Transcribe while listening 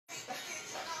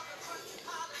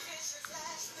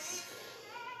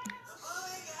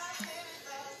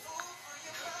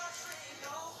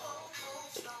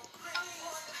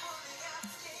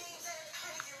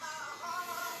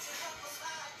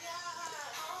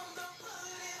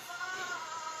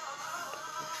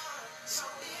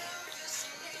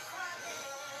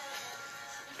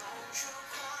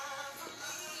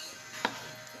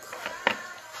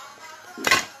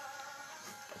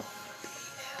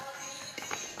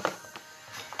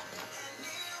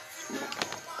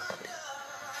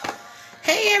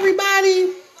Hey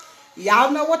everybody, y'all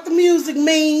know what the music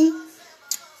mean.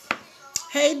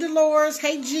 Hey Dolores,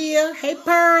 hey Gia, hey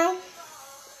Pearl,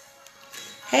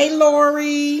 hey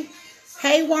Lori,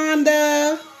 hey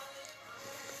Wanda,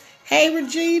 hey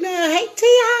Regina, hey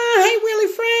Tia, hey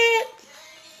Willie Fred.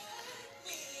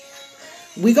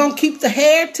 We gonna keep the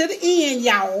hair to the end,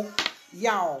 y'all.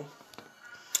 Y'all,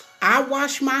 I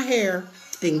wash my hair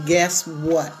and guess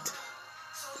what?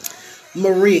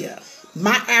 Maria,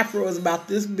 my afro is about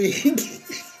this big.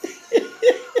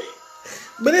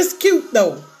 But it's cute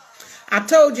though. I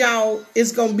told y'all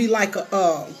it's gonna be like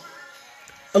a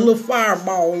little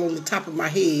fireball on the top of my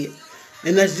head.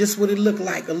 And that's just what it looked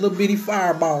like, a little bitty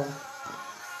fireball.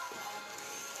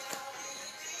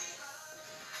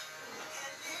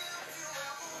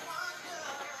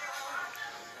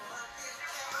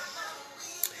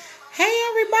 Hey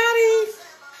everybody.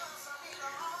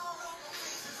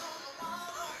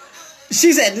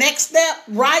 She said next step,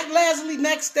 right Leslie,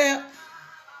 next step.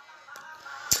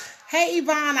 Hey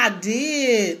Yvonne, I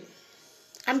did.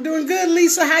 I'm doing good,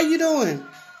 Lisa. How you doing?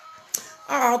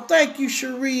 Oh, thank you,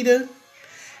 Sharita.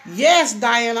 Yes,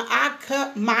 Diana, I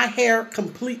cut my hair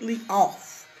completely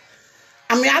off.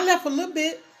 I mean, I left a little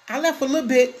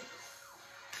bit.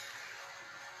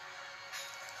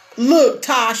 Look,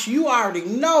 Tosh, you already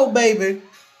know, baby.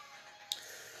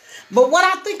 But what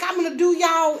I think I'm going to do,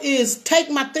 y'all, is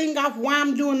take my thing off while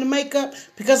I'm doing the makeup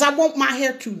because I want my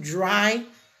hair to dry.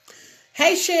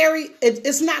 Hey, Sherry,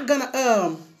 it's not going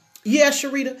to, yeah,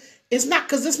 Sharita, it's not,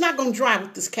 because it's not going to dry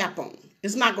with this cap on.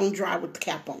 It's not going to dry with the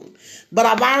cap on. But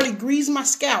I've already greased my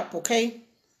scalp, okay?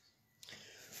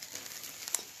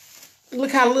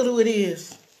 Look how little it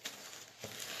is.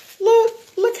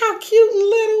 Look how cute and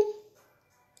little.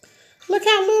 Look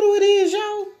how little it is,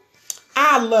 y'all.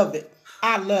 I love it.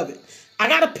 I love it. I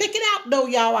got to pick it out, though,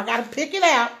 y'all. I got to pick it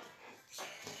out.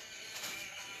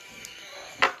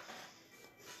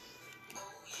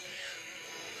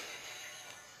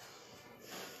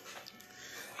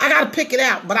 I got to pick it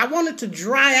out, but I want it to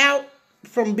dry out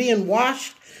from being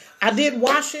washed. I did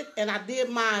wash it, and I did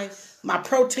my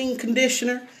protein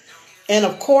conditioner. And,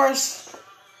 of course,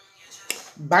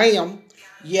 bam,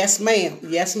 yes, ma'am,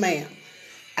 yes, ma'am.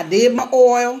 I did my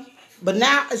oil, but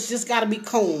now it's just got to be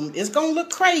combed. It's going to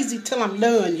look crazy till I'm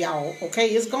done, y'all, okay?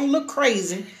 It's going to look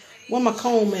crazy. Where my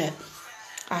comb at?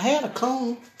 I had a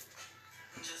comb.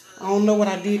 I don't know what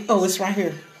I did. Oh, it's right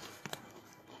here.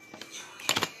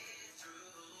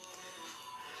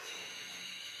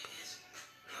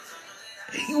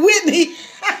 Whitney.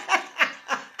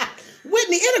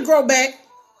 Whitney, it'll grow back.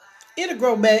 It'll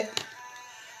grow back.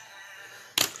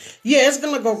 Yeah, it's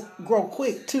going to grow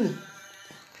quick, too.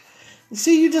 You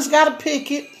see, you just got to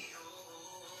pick it.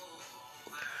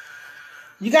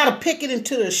 You got to pick it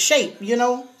into the shape, you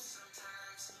know.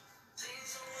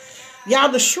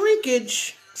 Y'all, the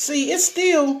shrinkage, see, it's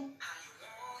still,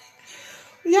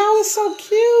 y'all, it's so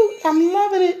cute. I'm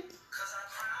loving it.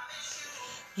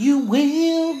 You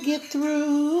will get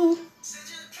through.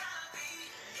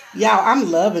 Y'all, I'm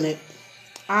loving it.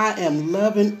 I am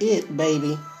loving it,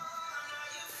 baby.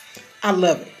 I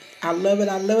love it. I love it.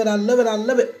 I love it. I love it. I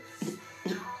love it.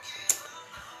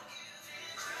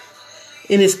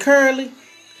 And it's curly.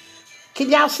 Can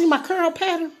y'all see my curl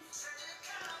pattern?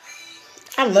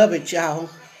 I love it, y'all.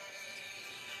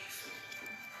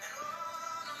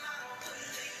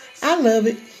 I love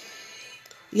it.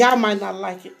 Y'all might not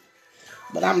like it,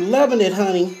 but I'm loving it,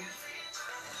 honey.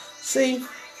 See?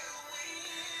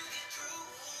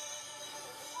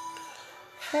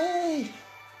 Hey.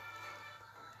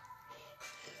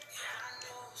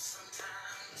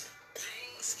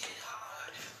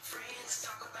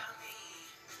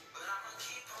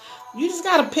 You just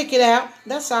got to pick it out.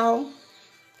 That's all.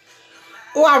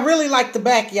 Oh, I really like the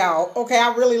back, y'all. Okay,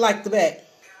 I really like the back.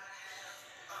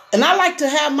 And I like to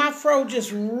have my fro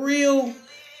just real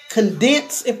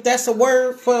condensed, if that's a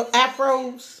word for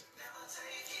afros.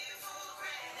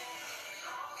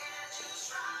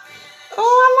 Oh,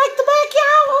 I like the back,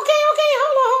 y'all. Okay.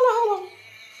 Hold on.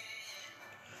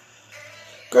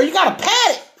 Girl, you got to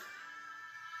pat it.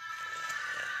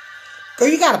 Girl,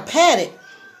 you got to pat it.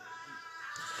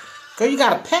 Girl, you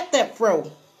got to pat that fro.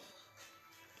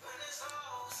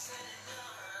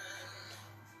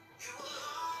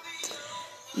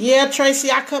 Yeah,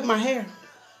 Tracy, I cut my hair.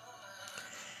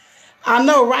 I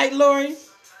know, right, Lori?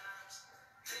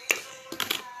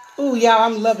 Ooh, y'all,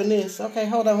 I'm loving this. Okay,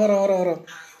 hold on.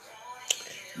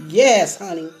 Yes,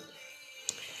 honey.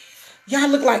 Y'all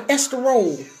look like Esther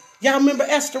Roll. Y'all remember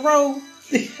Esther Roll?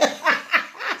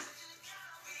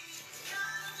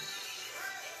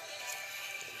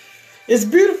 It's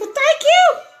beautiful. Thank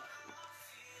you.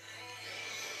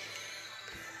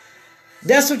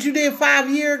 That's what you did 5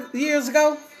 years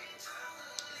ago?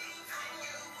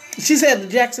 She said the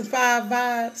Jackson 5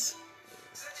 vibes.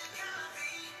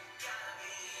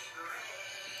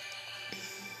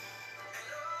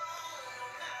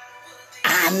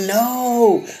 I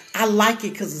know. I like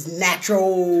it because it's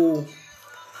natural.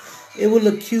 It would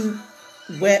look cute,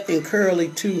 wet, and curly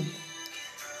too.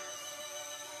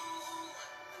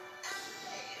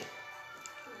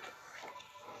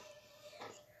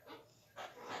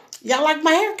 Y'all like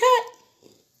my haircut?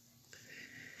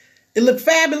 It looked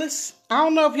fabulous. I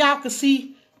don't know if y'all can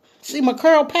see my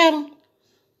curl pattern.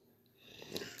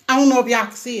 I don't know if y'all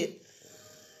can see it.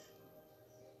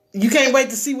 You can't wait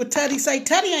to see what Teddy say.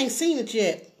 Teddy ain't seen it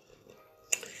yet.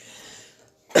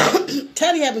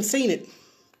 Teddy haven't seen it.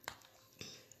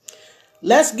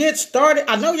 Let's get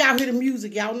started. I know y'all hear the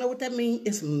music. Y'all know what that means.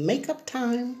 It's makeup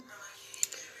time.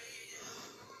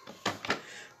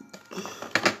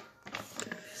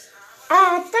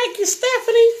 Oh, thank you,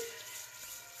 Stephanie.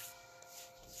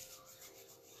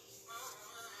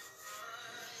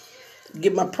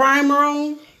 Get my primer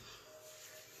on.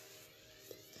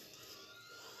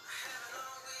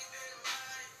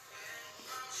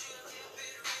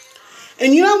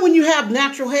 And you know when you have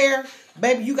natural hair,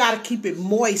 baby, you got to keep it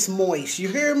moist. You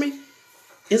hear me?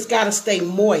 It's got to stay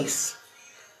moist.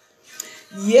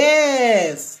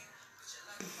 Yes.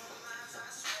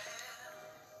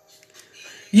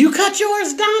 You cut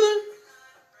yours, Donna?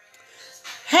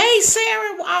 Hey,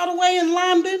 Sarah, all the way in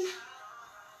London.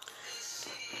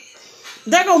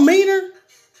 There go Meaner.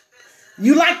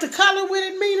 You like the color with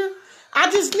it, Meaner?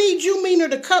 I just need you, Meaner,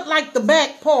 to cut like the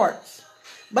back parts.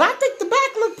 But I think the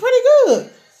back look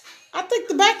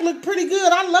pretty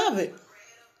good. I love it.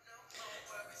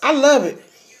 I love it.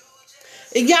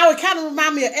 And y'all, it kind of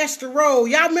remind me of Esther Roll.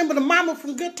 Y'all remember the mama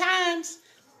from Good Times?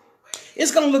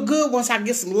 It's going to look good once I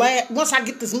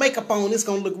get this makeup on. It's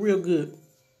going to look real good.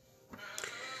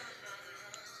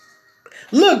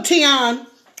 Look, Tion.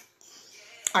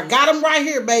 I got them right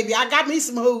here, baby. I got me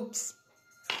some hoops.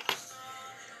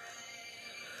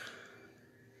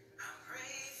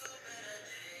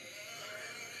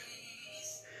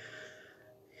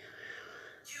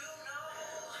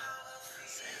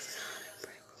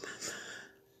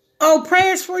 Oh,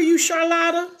 prayers for you,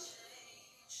 Charlotta.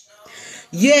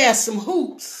 Yeah, some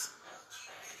hoops.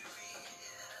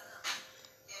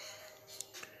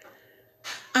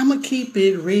 I'ma keep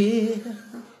it real.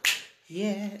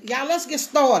 Yeah. Y'all, let's get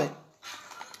started.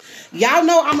 Y'all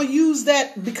know I'm going to use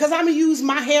that because I'm going to use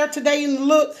my hair today in the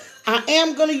look. I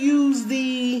am going to use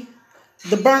the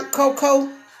burnt cocoa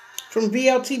from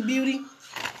VLT Beauty.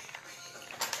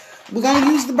 We're going to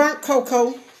use the burnt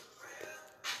cocoa.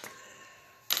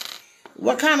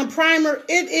 What kind of primer?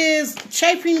 It is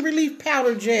Chafing Relief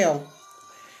Powder Gel.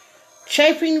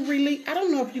 Chafing Relief. I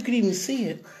don't know if you can even see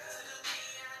it.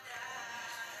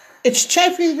 It's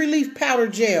Chafing Relief Powder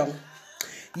Gel.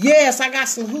 Yes, I got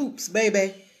some hoops,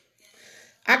 baby.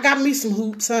 I got me some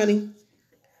hoops, honey.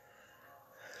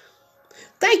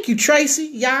 Thank you, Tracy.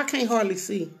 Y'all can't hardly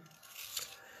see.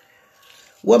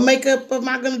 What makeup am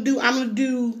I going to do? I'm going to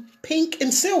do pink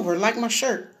and silver, like my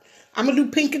shirt. I'm going to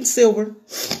do pink and silver.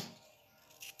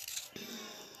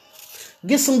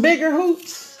 Get some bigger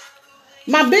hoops.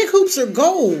 My big hoops are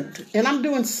gold, and I'm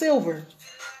doing silver.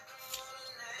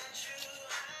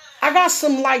 I got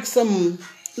some,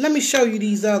 let me show you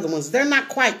these other ones. They're not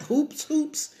quite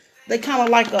hoops. They kind of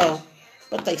like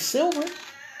but they silver.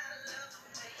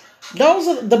 Those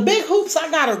are, the big hoops I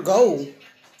got are gold.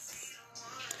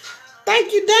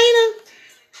 Thank you, Dana.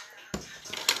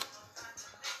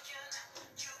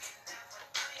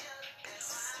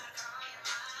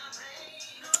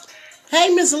 Hey,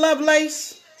 Miss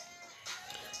Lovelace.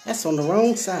 That's on the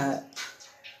wrong side.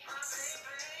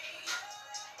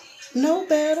 No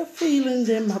better feeling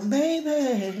than my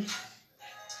baby.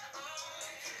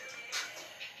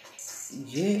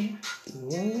 Yeah.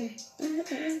 Whoa.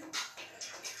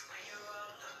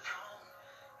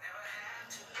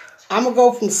 I'm going to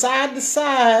go from side to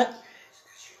side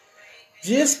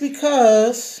just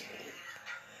because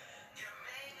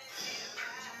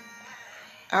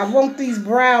I want these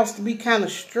brows to be kind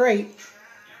of straight.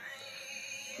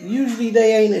 Usually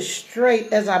they ain't as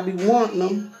straight as I be wanting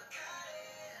them.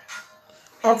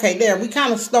 Okay, there. We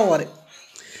kind of started.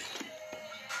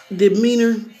 Did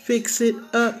Meaner fix it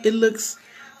up? It looks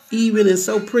even and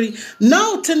so pretty.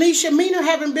 No, Tanisha, Meaner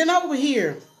haven't been over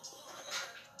here.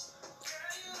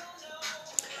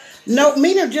 No,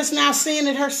 Meaner just now seeing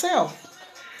it herself.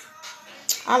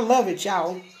 I love it,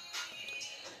 y'all.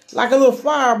 Like a little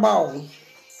fireball.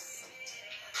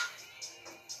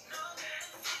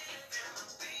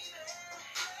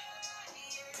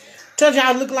 Told you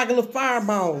I look like a little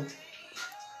fireball.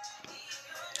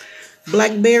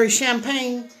 Blackberry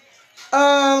champagne.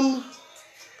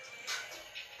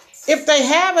 If they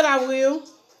have it, I will.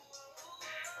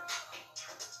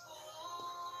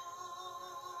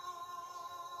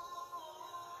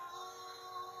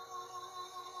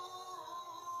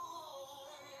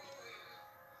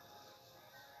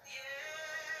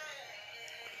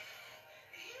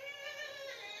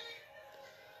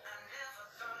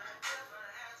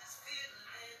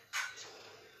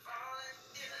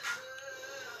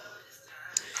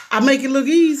 I make it look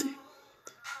easy.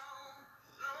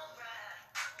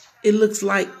 It looks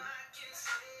like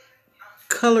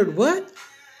colored what?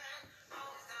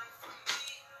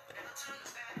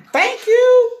 Thank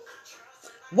you.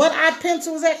 What eye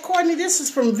pencil was that, Courtney? This is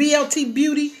from VLT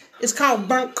Beauty. It's called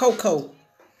Burnt Cocoa.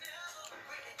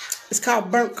 It's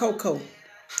called Burnt Cocoa.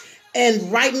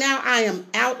 And right now I am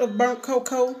out of Burnt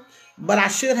Cocoa, but I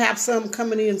should have some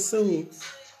coming in soon.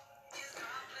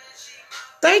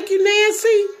 Thank you,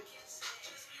 Nancy.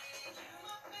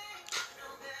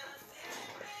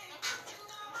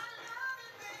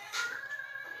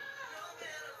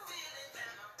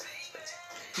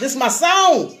 This is my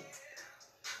song.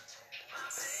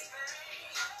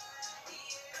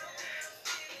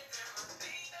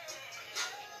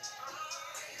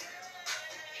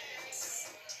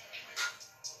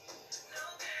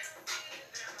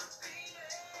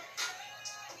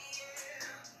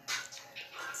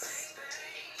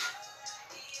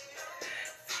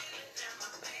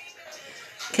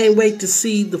 Can't wait to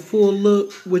see the full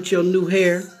look with your new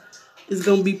hair. It's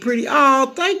going to be pretty.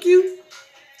 Oh, thank you.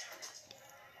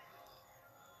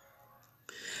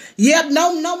 Yep,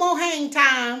 no more hang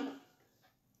time.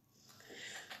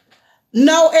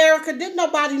 No, Erica, didn't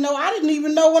nobody know. I didn't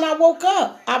even know when I woke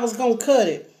up I was going to cut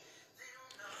it.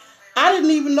 I didn't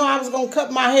even know I was going to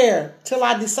cut my hair till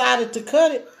I decided to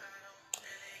cut it.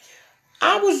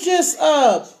 I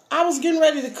was getting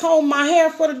ready to comb my hair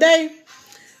for the day.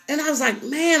 And I was like,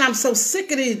 man, I'm so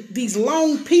sick of these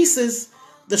long pieces,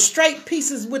 the straight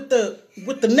pieces with the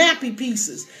nappy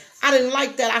pieces. I didn't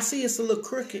like that. I see it's a little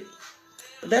crooked,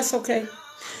 but that's okay.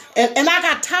 And I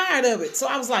got tired of it. So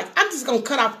I was like, I'm just going to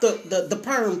cut off the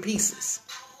perm pieces.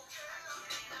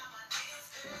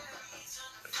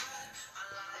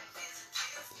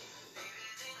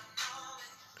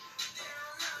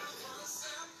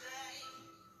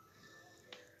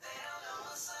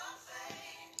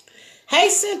 Hey,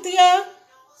 Cynthia.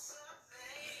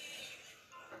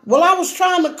 Well, I was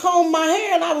trying to comb my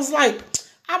hair, and I was like,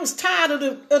 I was tired of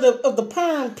the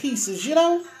perm pieces, you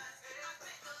know?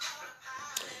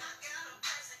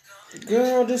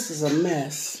 Girl, this is a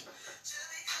mess.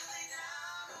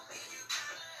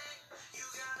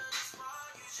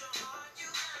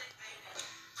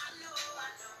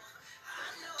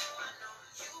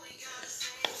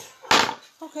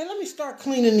 Okay, let me start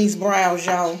cleaning these brows,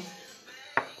 y'all.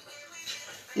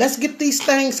 Let's get these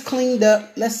things cleaned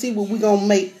up. Let's see what we're going to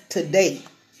make today.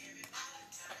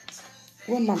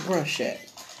 Where's my brush at?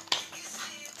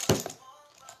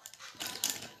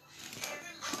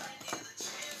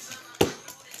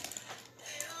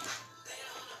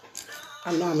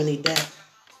 I know I'm going to need that.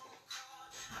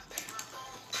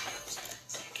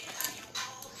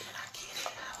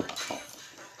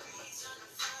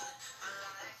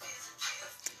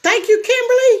 Thank you,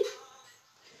 Kimberly.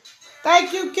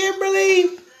 Thank you,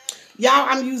 Kimberly. Y'all,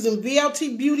 I'm using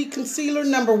VLT Beauty Concealer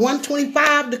number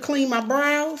 125 to clean my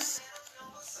brows.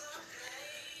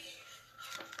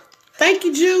 Thank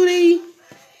you, Judy.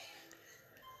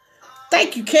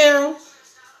 Thank you, Carol.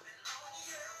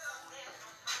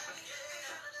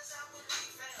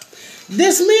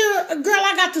 This mirror, girl,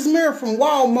 I got this mirror from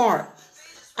Walmart.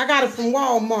 I got it from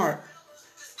Walmart.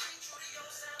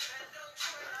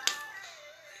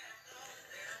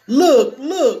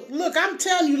 Look, I'm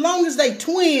telling you, long as they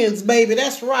twins, baby,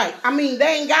 that's right. I mean,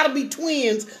 they ain't got to be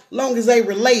twins long as they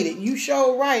related. You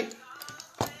sure right.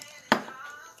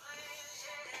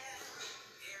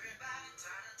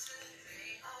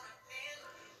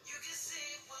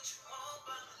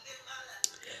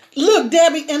 Look,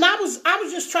 Debbie, and I was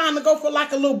just trying to go for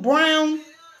like a little brown,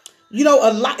 you know,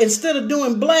 a lot instead of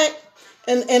doing black.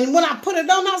 And when I put it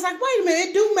on, I was like, wait a minute,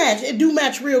 it do match. It do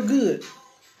match real good.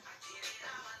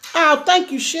 Oh,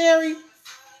 thank you, Sherry.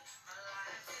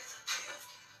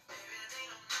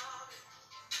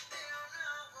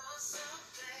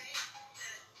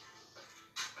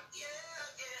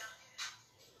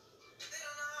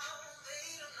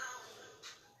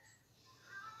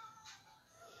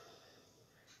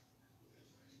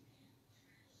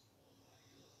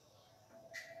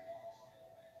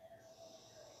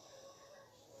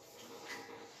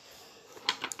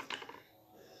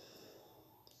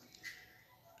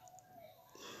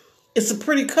 It's a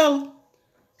pretty color.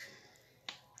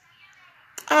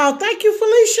 Oh, thank you,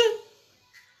 Felicia.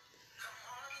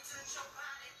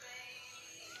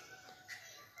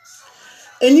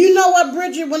 And you know what,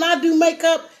 Bridget? When I do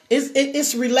makeup,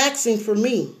 it's relaxing for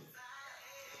me.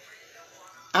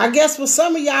 I guess for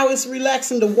some of y'all, it's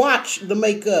relaxing to watch the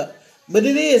makeup. But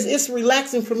it is. It's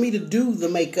relaxing for me to do the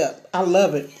makeup. I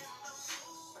love it.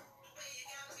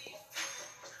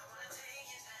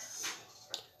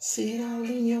 See it all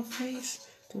in your face.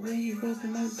 The way you rub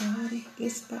my body.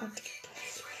 It's about to get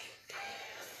this.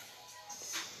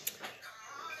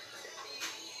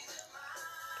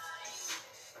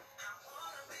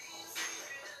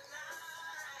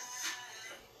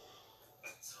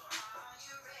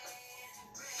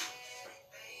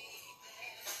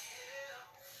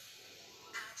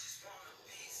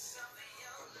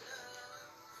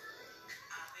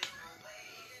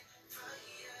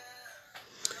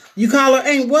 You call her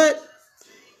ain't what?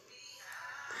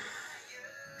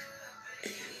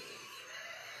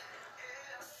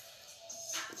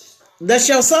 That's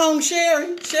your song,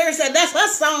 Sherry? Sherry said that's her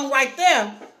song right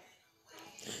there.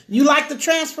 You like the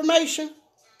transformation?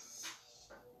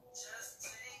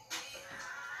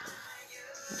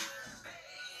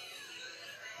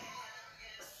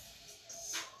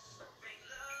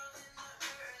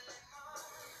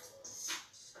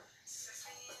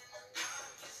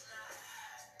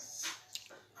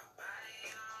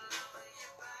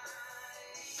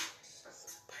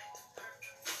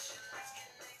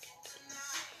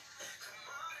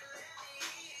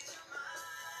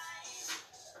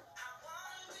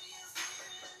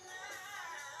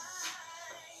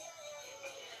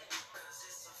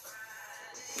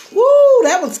 Woo,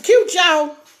 that was cute,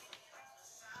 y'all.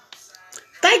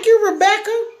 Thank you,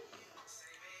 Rebecca.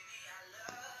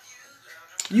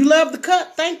 You love the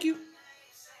cut. Thank you.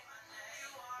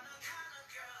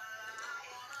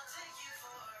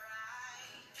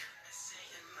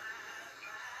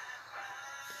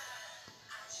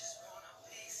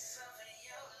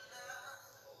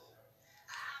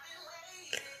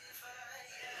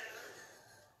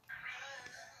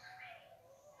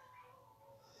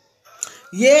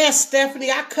 Yes, Stephanie,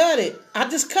 I cut it. I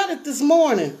just cut it this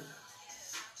morning.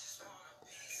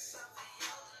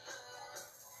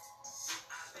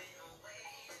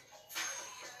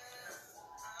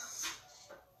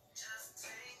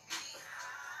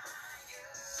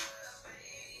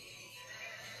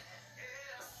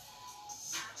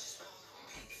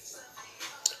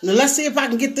 Now let's see if I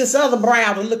can get this other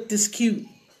brow to look this cute.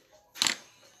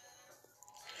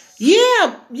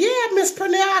 Yeah, Miss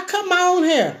Pernell, I cut my own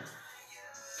hair.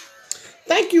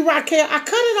 Thank you, Raquel. I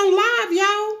cut it on live,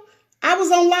 y'all. I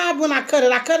was on live when I cut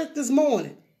it. I cut it this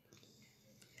morning.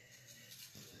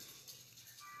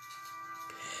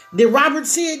 Did Robert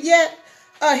see it yet?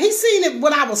 He seen it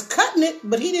when I was cutting it,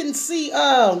 but he didn't see,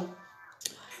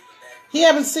 he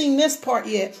haven't seen this part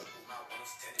yet.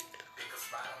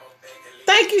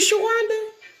 Thank you,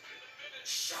 Shawanda.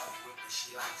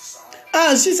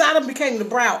 She said I became the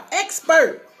brow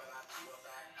expert.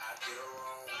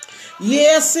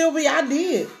 Yeah, Sylvia, I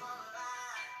did.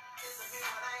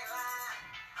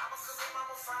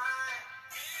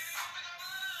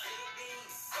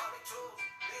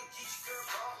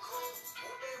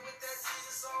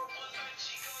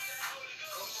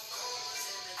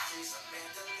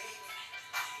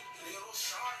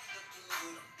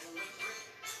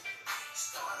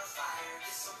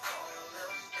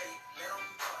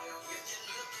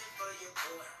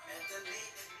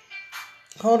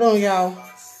 Hold on, y'all.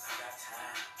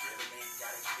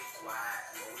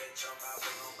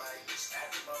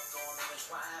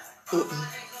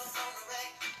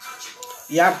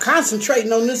 Yeah, I'm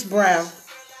concentrating on this brow.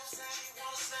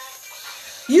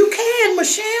 You can,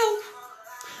 Michelle.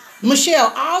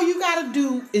 Michelle, all you gotta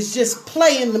do is just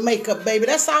play in the makeup, baby.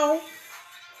 That's all.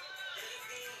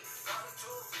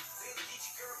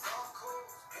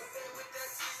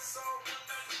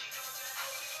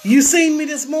 You seen me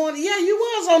this morning? Yeah, you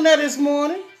was on there this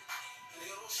morning.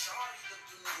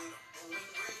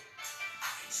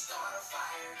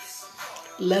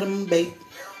 Let them bake.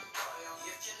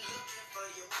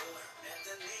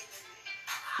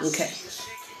 Okay.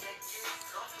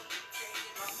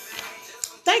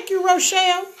 Thank you,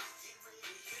 Rochelle.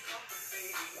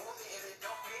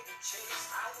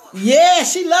 Yeah,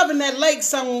 she loving that lake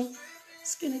song.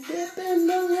 Skinny dip in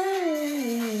the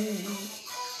lake.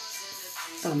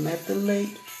 I'm at the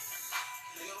lake.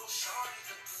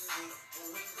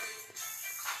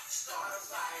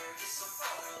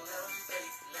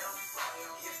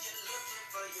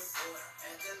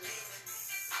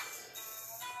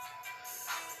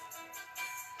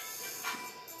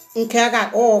 Okay, I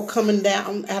got oil coming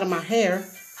down out of my hair.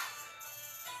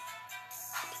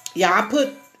 Yeah,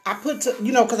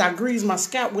 because I grease my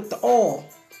scalp with the oil.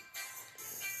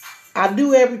 I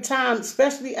do every time,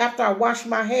 especially after I wash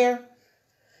my hair.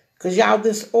 Because y'all,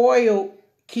 this oil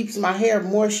keeps my hair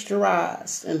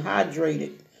moisturized and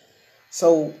hydrated.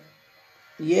 So,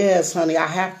 yes, honey, I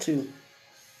have to.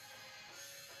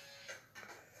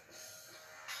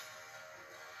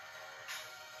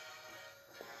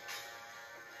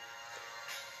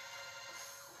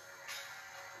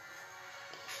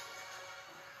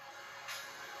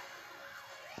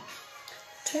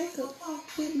 Take a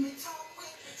walk with me.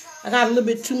 I got a little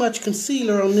bit too much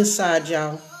concealer on this side,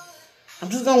 y'all. I'm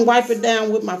just going to wipe it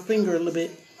down with my finger a little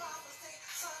bit.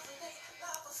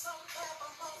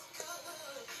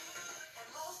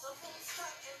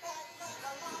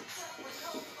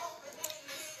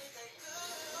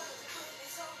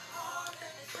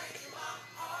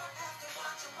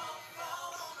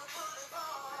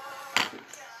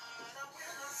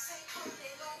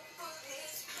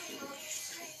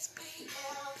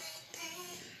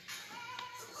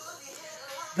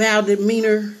 Val, did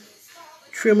Meaner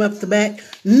trim up the back?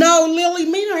 No, Lily,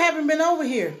 Meaner haven't been over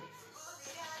here.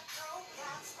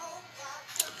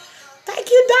 Thank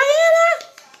you, Diana.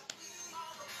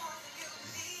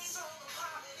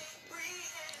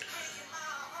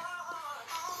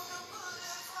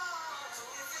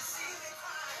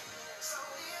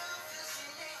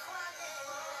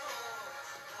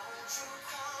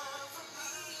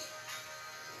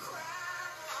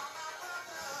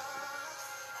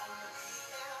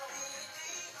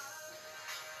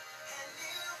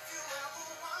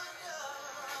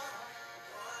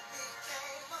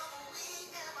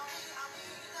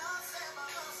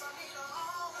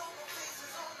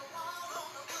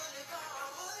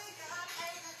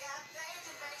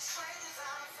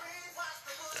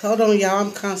 Hold on, y'all.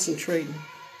 I'm concentrating.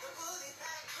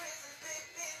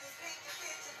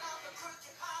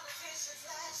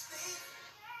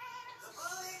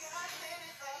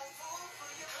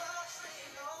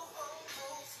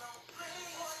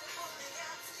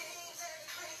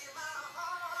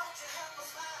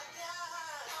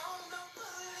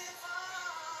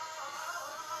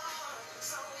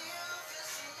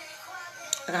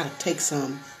 I gotta take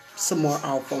some more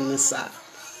off on this side.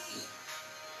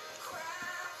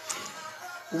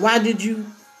 Why did you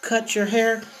cut your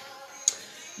hair?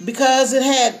 Because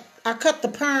I cut the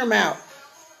perm out.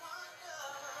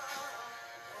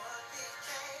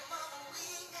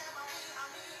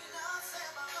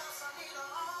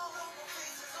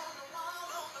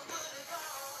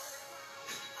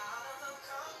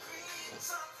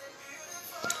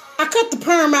 I cut the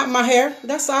perm out my hair,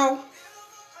 that's all.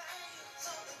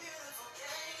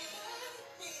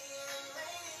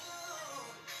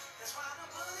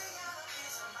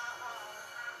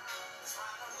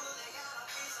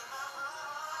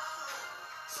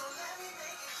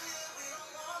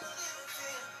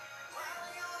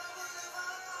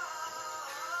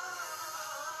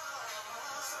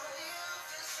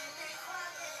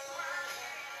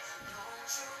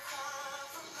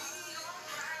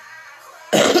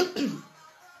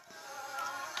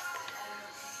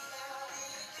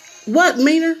 What,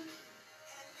 Meaner?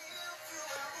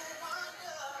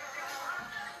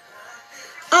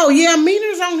 Oh, yeah,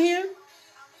 Meaner's on here.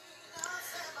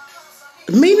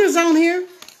 Meaner's on here.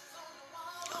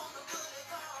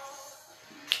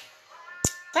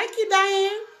 Thank you,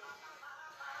 Diane.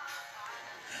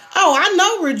 Oh, I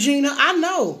know, Regina. I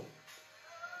know.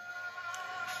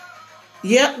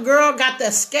 Yep, girl, got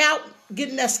that scalp,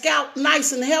 getting that scalp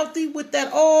nice and healthy with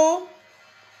that oil.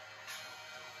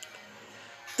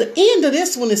 The end of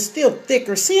this one is still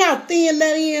thicker. See how thin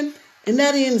that end? And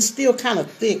that end is still kind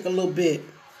of thick a little bit.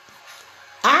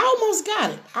 I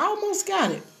almost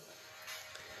got it.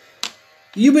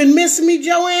 You been missing me,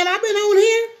 Joanne? I've been on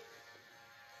here.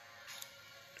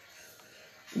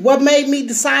 What made me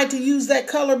decide to use that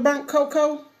color burnt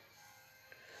cocoa?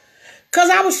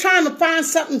 Because I was trying to find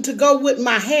something to go with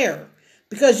my hair.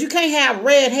 Because you can't have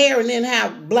red hair and then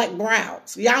have black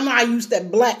brows. Y'all know I use that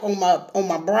black on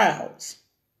my brows.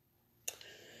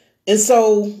 And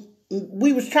so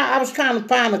I was trying to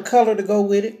find a color to go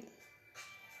with it.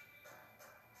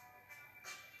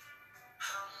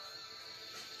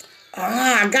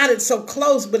 I got it so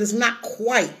close, but it's not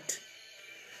quite.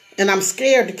 And I'm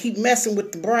scared to keep messing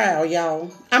with the brow,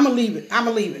 y'all. I'm going to leave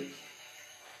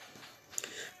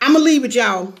it,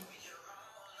 y'all.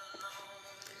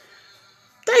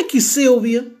 Thank you,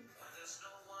 Sylvia.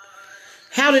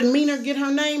 How did Meaner get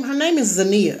her name? Her name is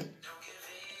Zania.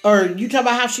 Or you talk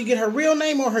about how she get her real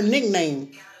name or her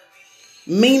nickname?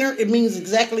 Meaner, it means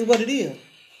exactly what it is.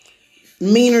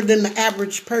 meaner than the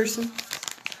average person.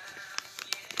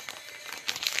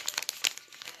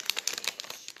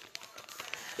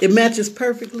 It matches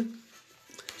perfectly.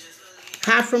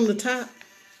 High from the top.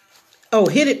 Oh,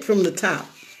 hit it from the top.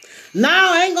 No,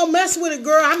 I ain't gonna mess with it,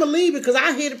 girl. I'm gonna leave it because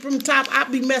I hit it from the top. I'll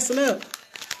be messing up.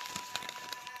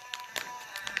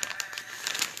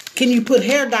 Can you put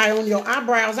hair dye on your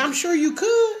eyebrows? I'm sure you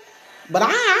could. But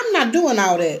I'm not doing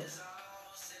all that.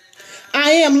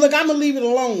 I am. Look, I'm gonna leave it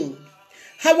alone.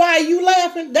 Hawaii, you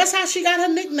laughing? That's how she got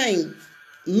her nickname.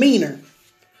 Meaner.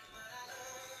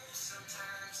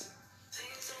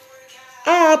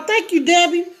 Oh, thank you,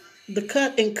 Debbie. The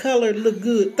cut and color look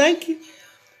good. Thank you.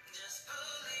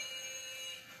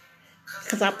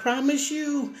 Because I promise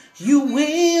you, you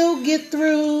will get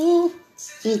through.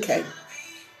 Okay.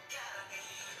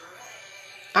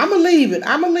 I'm going to leave it.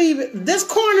 I'm going to leave it. This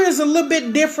corner is a little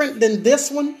bit different than this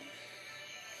one.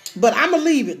 But I'm going to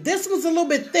leave it. This one's a little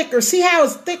bit thicker. See how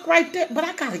it's thick right there? But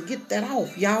I got to get that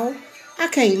off, y'all. I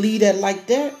can't leave that like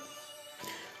that.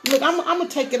 Look, I'm going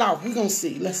to take it off. We're going to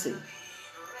see. Let's see.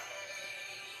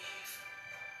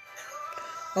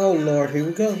 Oh, Lord. Here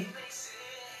we go.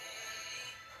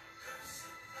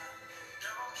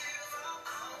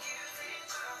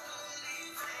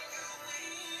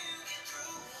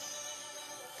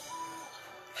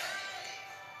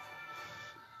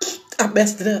 I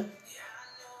messed it up.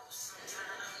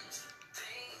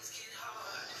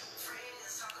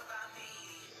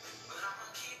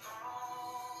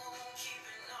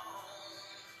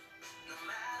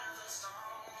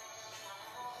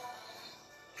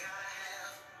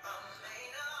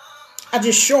 I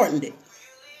just shortened it.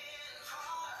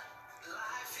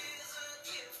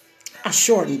 I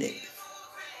shortened it.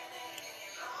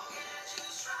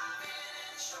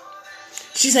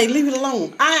 She say, leave it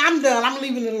alone. I'm done. I'm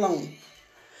leaving it alone.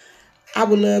 I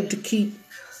would love to keep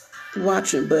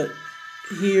watching, but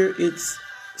here it's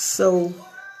so...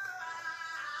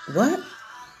 What?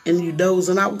 And you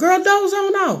dozing out. Girl, doze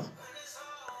on off.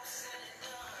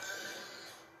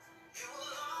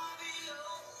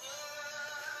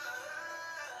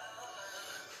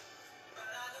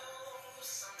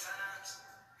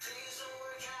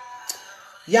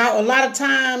 Y'all, a lot of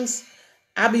times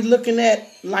I be looking at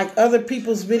like other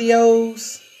people's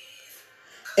videos,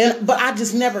 but I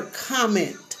just never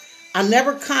comment. I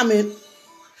never comment.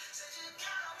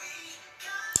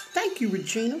 Thank you,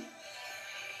 Regina.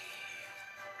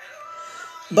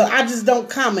 But I just don't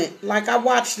comment. Like I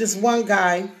watched this one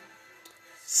guy,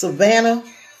 Savannah,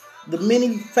 the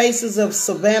many faces of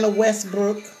Savannah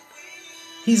Westbrook.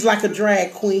 He's like a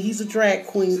drag queen. He's a drag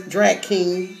queen, drag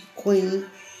king, queen.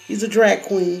 He's a drag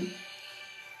queen.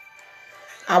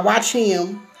 I watch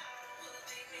him.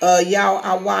 Y'all,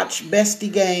 I watch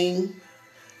Bestie Gang.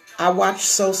 I watch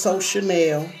So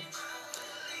Chanel.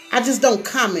 I just don't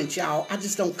comment, y'all. I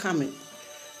just don't comment.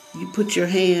 You put your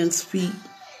hands, feet,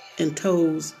 and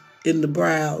toes in the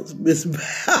brows, Miss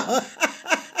Brow.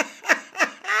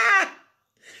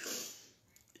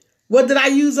 What did I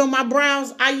use on my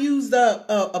brows? I used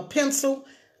a pencil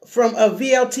from a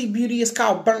VLT Beauty. It's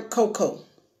called Burnt Cocoa.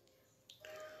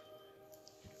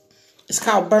 It's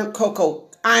called Burnt Cocoa.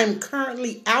 I'm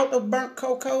currently out of Burnt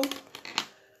Cocoa.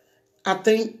 I'm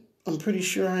pretty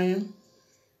sure I am.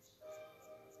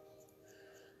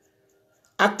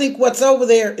 I think what's over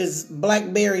there is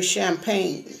Blackberry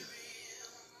Champagne.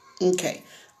 Okay.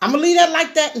 I'm going to leave that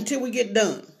like that until we get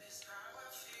done.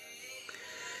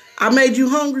 I made you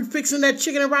hungry fixing that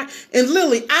chicken and rice. And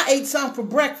Lily, I ate some for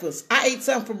breakfast.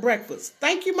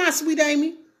 Thank you, my sweet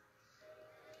Amy.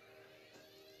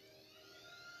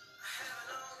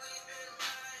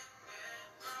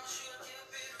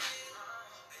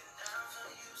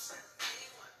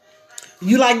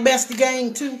 You like Bestie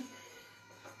Gang too?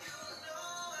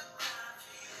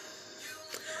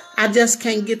 I just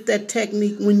can't get that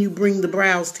technique when you bring the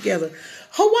brows together.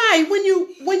 Hawaii,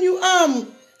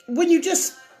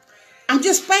 I'm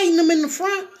just fading them in the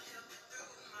front.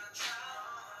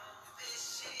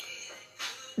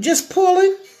 Just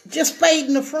pulling, just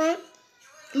fading the front.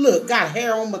 Look, got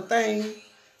hair on my thing.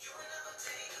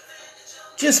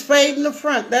 Just fading the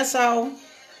front, that's all.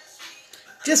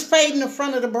 Just fading the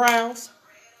front of the brows.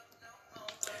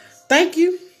 Thank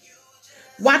you.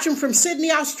 Watching from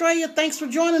Sydney, Australia. Thanks for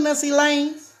joining us,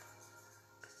 Elaine.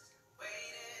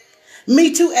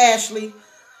 Me too, Ashley.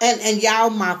 And y'all,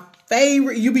 my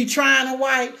favorite. You be trying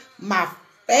Hawaii. My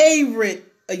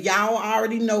favorite. Y'all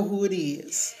already know who it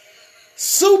is.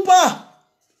 Super.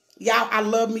 Y'all, I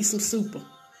love me some Super.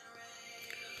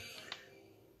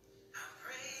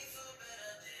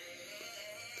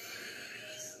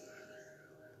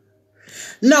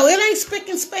 No, it ain't spick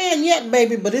and span yet,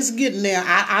 baby, but it's getting there.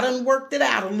 I done worked it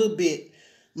out a little bit.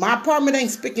 My apartment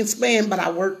ain't spick and span, but I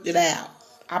worked it out.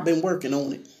 I've been working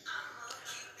on it.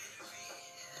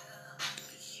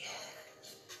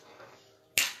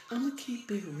 I'ma keep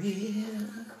it real.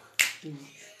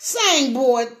 Sing,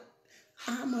 boy.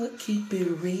 I'ma keep it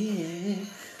real.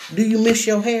 Do you miss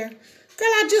your hair? Girl,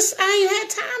 I ain't had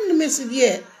time to miss it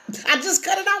yet. I just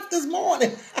cut it off this morning.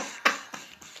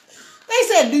 They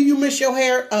said, do you miss your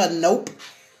hair? Nope.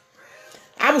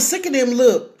 I was sick of them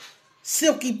little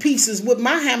silky pieces with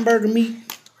my hamburger meat.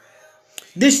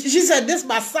 She said, this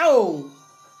my song.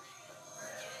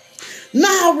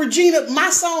 No, Regina, my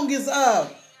song is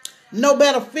No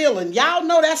Better Feeling. Y'all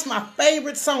know that's my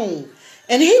favorite song.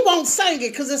 And he won't sing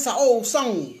it because it's an old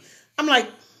song. I'm like,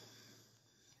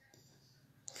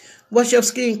 what's your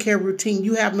skincare routine?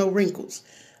 You have no wrinkles.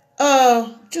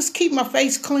 Just keep my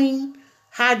face clean,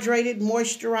 hydrated,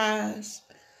 moisturized.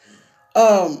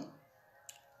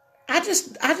 I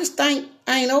just think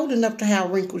I ain't old enough to have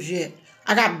wrinkles yet.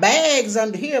 I got bags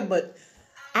under here, but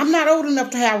I'm not old enough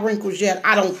to have wrinkles yet.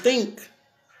 I don't think.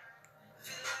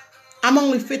 I'm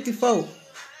only 54.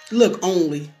 Look,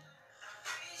 only.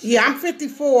 Yeah, I'm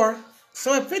 54.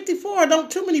 So at 54,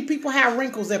 don't too many people have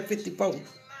wrinkles at 54.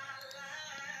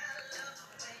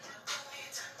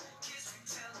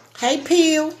 Hey,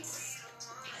 Peel.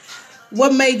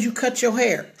 What made you cut your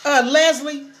hair?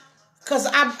 Leslie, because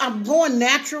I'm going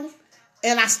natural,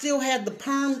 and I still had the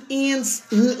perm ends.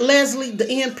 Leslie, the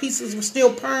end pieces were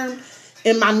still permed,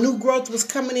 and my new growth was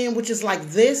coming in, which is like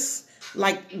this,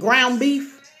 like ground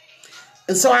beef.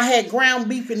 And so I had ground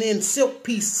beef and then silk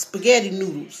piece spaghetti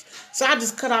noodles. So I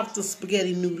just cut off the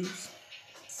spaghetti noodles.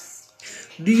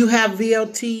 Do you have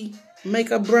VLT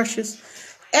makeup brushes?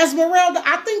 Esmeralda,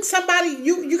 I think somebody,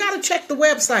 you got to check the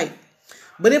website.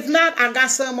 But if not, I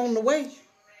got some on the way.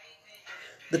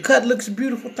 The cut looks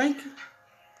beautiful. Thank you.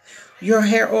 Your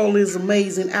hair oil is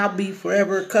amazing. I'll be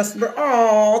forever a customer.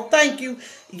 Oh, thank you.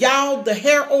 Y'all, the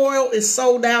hair oil is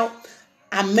sold out.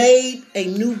 I made a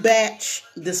new batch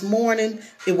this morning.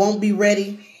 It won't be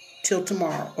ready till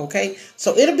tomorrow, okay?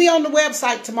 So it'll be on the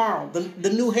website tomorrow, the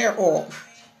new hair oil.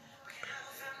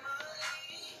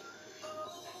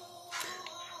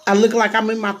 I look like I'm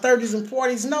in my 30s and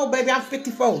 40s. No, baby, I'm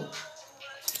 54.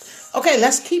 Okay,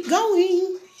 let's keep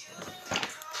going.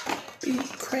 Be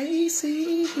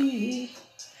crazy.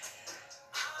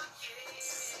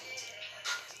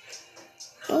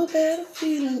 No better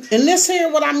feeling. And this here,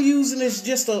 what I'm using is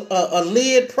just a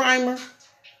lid primer.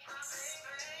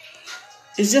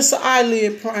 It's just an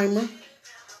eyelid primer.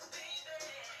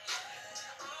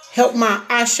 Help my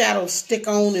eyeshadow stick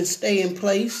on and stay in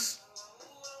place.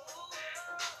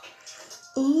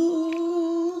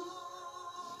 Ooh.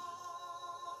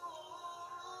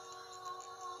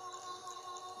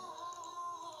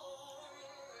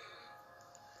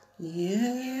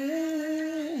 Yeah.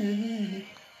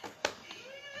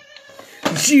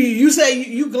 You say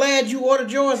you glad you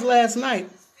ordered yours last night.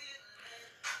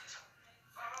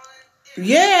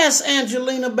 Yes,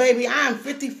 Angelina, baby. I'm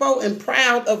 54 and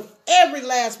proud of every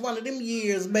last one of them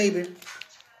years, baby.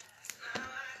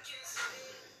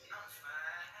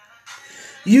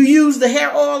 You use the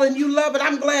hair oil and you love it.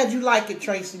 I'm glad you like it,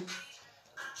 Tracy.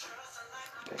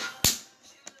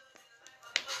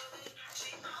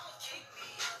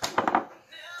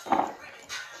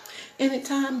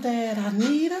 Anytime that I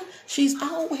need her, she's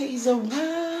always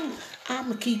around.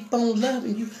 I'ma keep on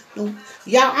loving you.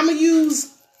 Y'all, I'ma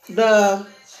use the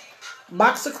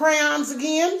box of crayons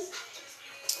again.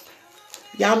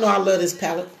 Y'all know I love this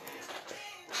palette.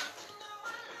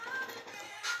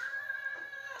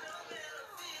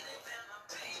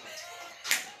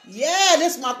 Yeah,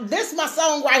 this my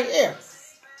song right here.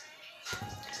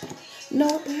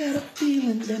 No better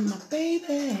feeling than my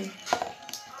baby.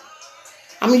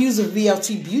 I'm going to use a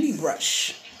VLT beauty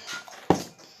brush.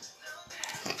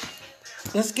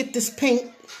 Let's get this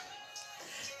pink.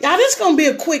 Y'all, this is going to be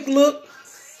a quick look.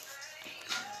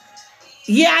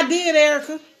 Yeah, I did,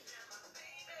 Erica.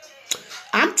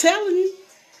 I'm telling you.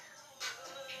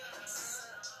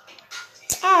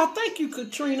 Oh, thank you,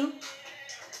 Katrina.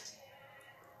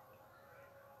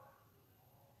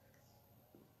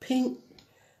 Pink.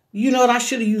 You know what? I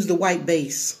should have used the white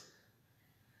base.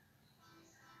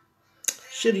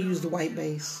 Should have used the white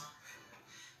base.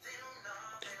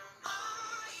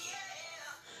 Oh, yeah.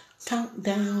 Talk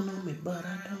down on me, but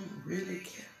I don't really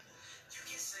care.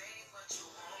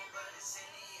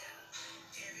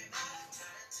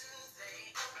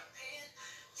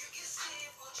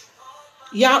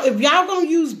 Y'all, if y'all gonna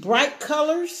use bright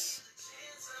colors,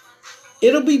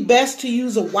 it'll be best to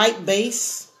use a white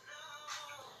base.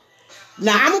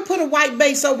 Now, I'm going to put a white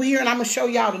base over here and I'm going to show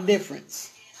y'all the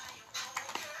difference.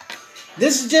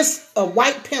 This is just a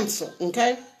white pencil,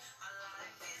 okay?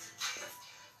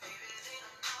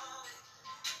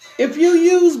 If you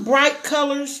use bright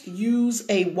colors, use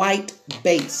a white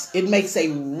base. It makes a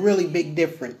really big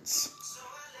difference.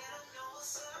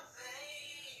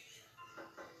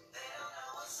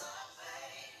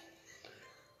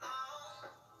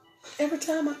 Every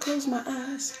time I close my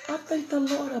eyes, I thank the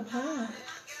Lord up high.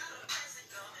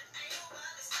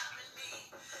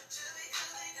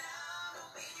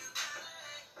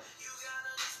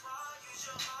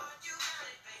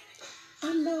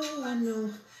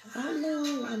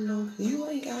 I know. You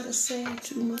ain't gotta say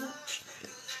too much.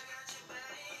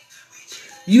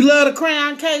 You love the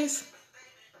crown case?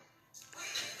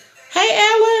 Hey,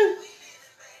 Ellen.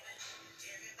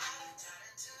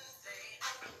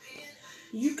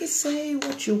 You can say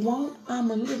what you want.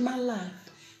 I'ma live my life.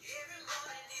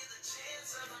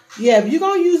 Yeah, if you're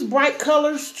gonna use bright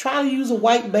colors, try to use a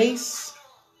white base.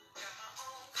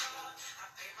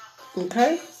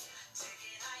 Okay?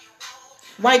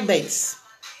 White base.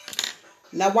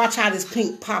 Now watch how this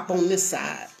pink pop on this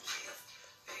side.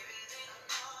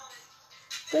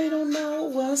 They don't know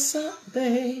what's up,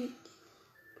 babe.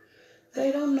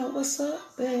 They don't know what's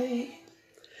up, babe.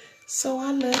 So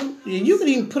I let them. You can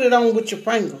even put it on with your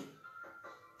finger.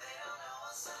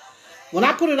 When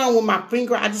I put it on with my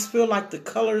finger, I just feel like the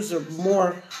colors are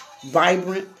more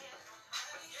vibrant.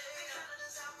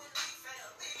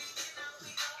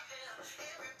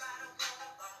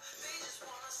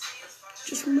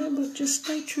 Just remember, just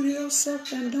stay true to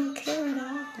yourself and don't care at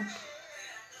all.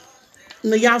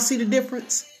 Now, y'all see the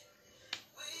difference?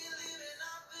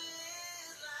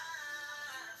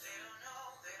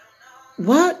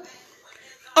 What?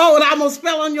 Oh, it almost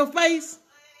fell on your face?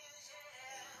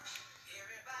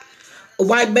 A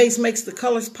white base makes the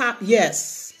colors pop?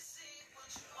 Yes.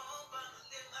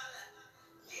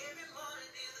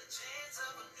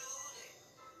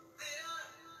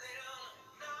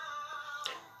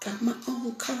 Got my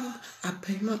own car. I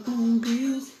pay my own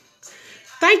bill.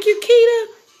 Thank you,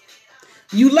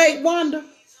 Keita. You late, Wanda?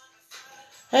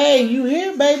 Hey, you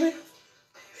here, baby?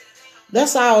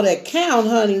 That's all that count,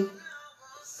 honey.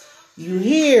 You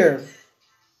here?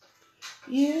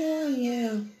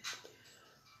 Yeah.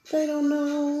 They don't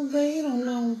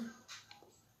know.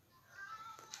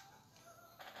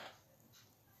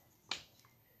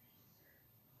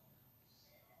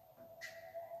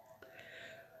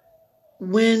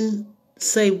 When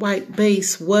say white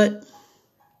base, what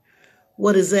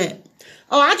is that?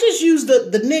 Oh, I just used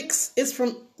the NYX. It's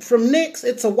from NYX.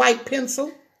 It's a white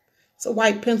pencil.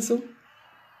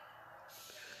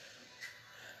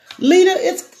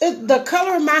 Lita, the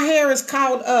color of my hair is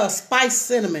called Spice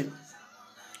Cinnamon.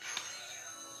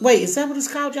 Wait, is that what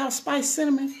it's called, y'all? Spice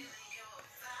Cinnamon?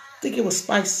 I think it was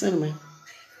Spice Cinnamon.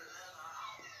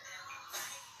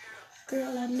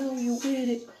 Girl, I know you with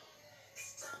it.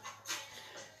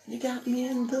 You got me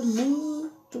in the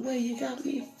mood, the way you got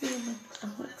me feeling. I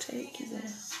want to take you there.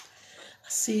 I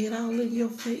see it all in your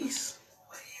face.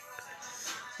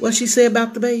 What she say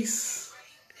about the base?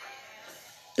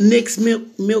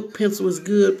 NYX milk pencil is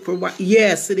good for white.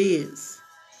 Yes, it is.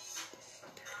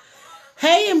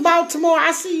 Hey, in Baltimore,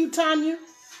 I see you, Tanya.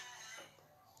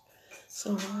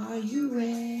 So are you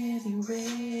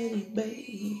ready,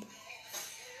 babe?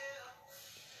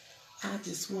 I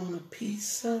just want a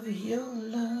piece of your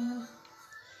love.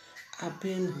 I've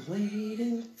been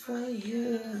waiting for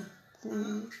you.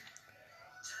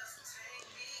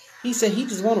 He said he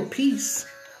just want a piece.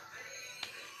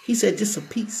 He said just a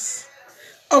piece.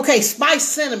 Okay, Spice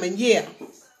Cinnamon, yeah.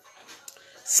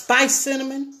 Spice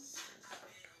Cinnamon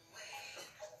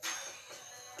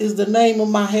is the name of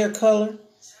my hair color.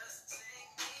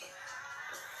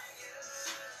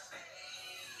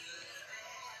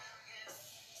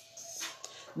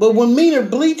 But when Mina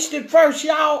bleached it first,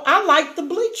 y'all, I like the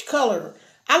bleach color.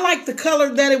 I like the color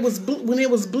that it was when it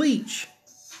was bleach.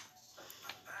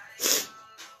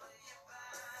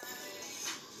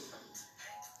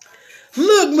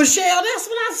 Look, Michelle, that's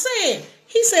what I said.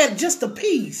 He said just a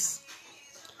piece.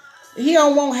 He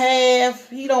don't want half.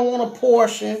 He don't want a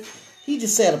portion. He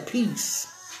just said a piece.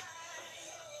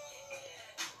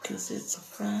 Because it's a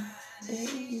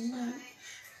Friday night.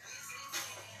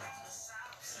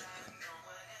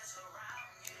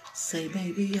 Say,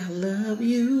 baby, I love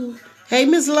you. Hey,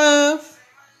 Miss Love.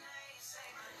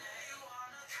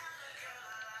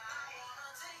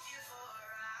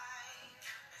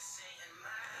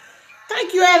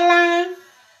 Thank you, Adeline.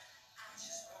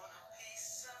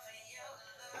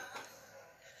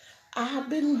 I've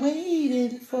been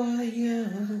waiting for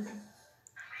you.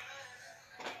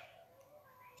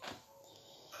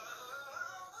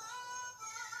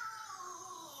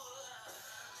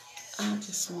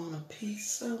 just want a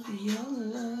piece of your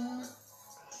love.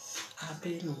 I've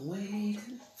been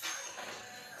waiting.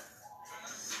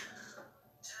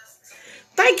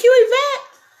 Thank you, Yvette.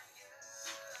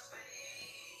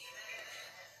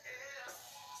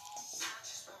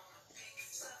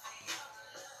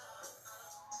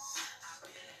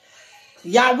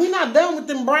 Y'all, we not done with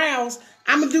them brows.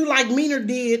 I'm going to do like Meaner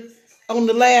did on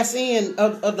the last end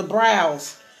of the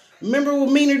brows. Remember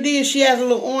what Meaner did? She has a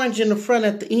little orange in the front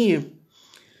at the end.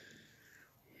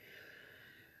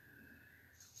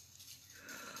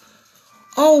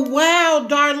 Oh, wow,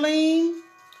 Darlene.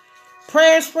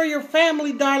 Prayers for your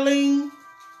family, Darlene.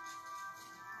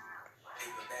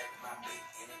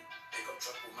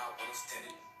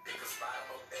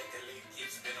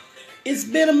 It's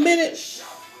been a minute.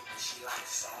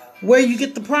 Where you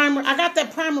get the primer? I got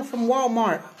that primer from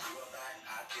Walmart.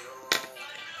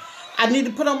 I need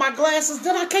to put on my glasses,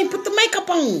 then I can't put the makeup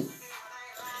on.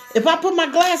 If I put my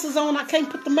glasses on, I can't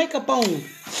put the makeup on.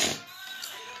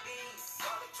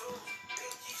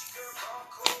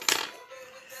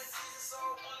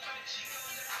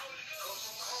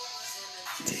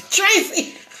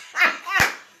 Tracy.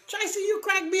 Tracy, you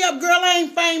crack me up, girl. I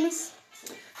ain't famous.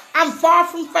 I'm far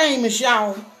from famous,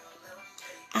 y'all.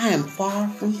 I am far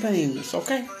from famous,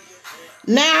 okay?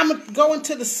 Now I'm going to go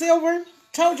into the silver.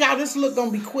 Told y'all this look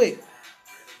going to be quick.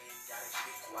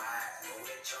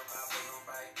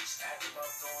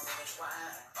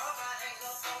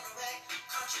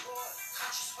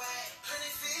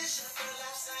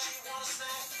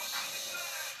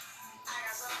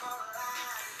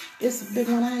 It's a big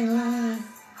one, I ain't lying.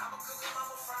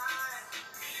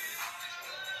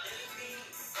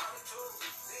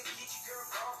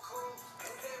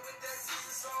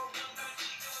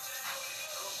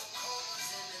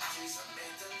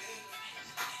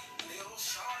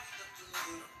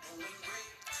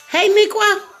 Hey,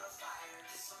 Nikwa.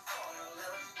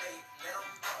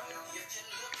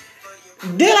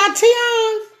 Did I,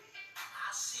 Tion?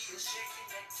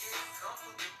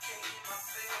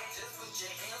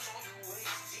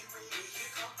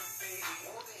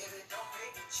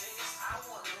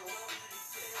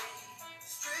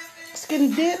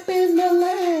 Skin dip in the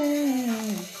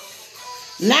land.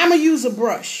 Now I'm going to use a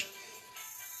brush.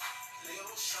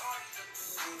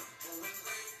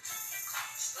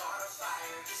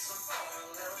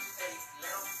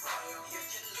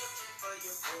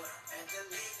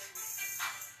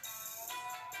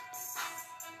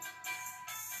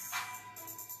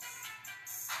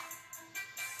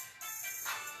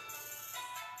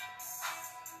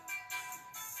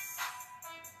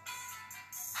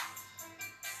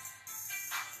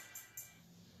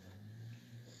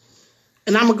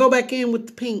 And I'm going to go back in with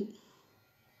the pink.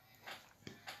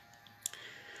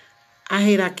 I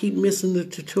hate I keep missing the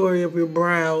tutorial of your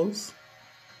brows.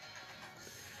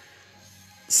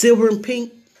 Silver and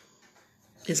pink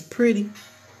is pretty.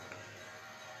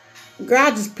 Girl,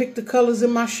 I just picked the colors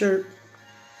in my shirt.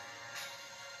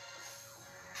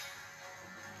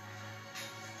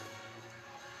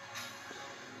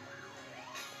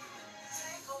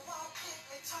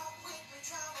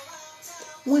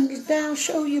 Windows down,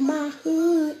 show you my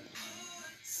hood.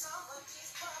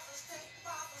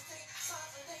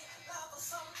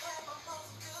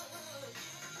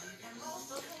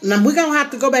 Now we're going to have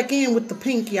to go back in with the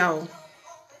pink, y'all.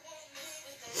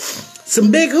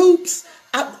 Some big hoops.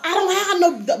 I don't have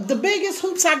no, the biggest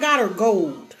hoops I got are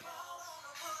gold.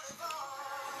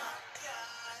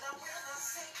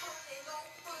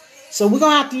 So we're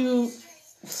going to have to use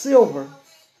silver.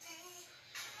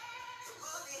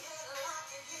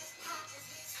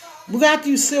 We're going to have to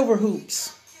use silver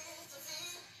hoops.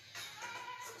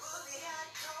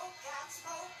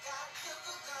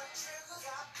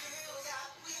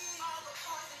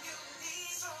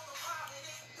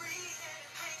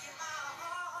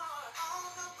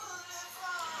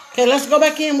 Okay, let's go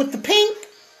back in with the pink.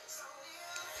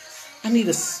 I need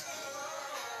a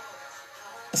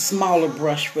smaller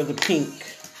brush for the pink.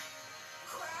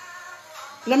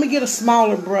 Let me get a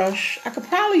smaller brush. I could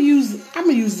probably use, I'm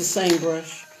going to use the same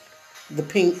brush, the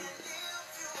pink.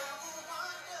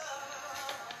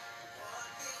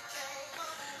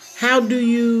 How do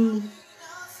you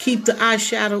keep the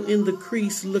eyeshadow in the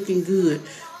crease looking good?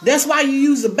 That's why you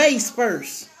use the base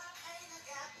first.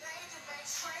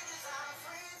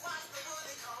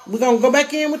 We're going to go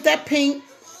back in with that pink.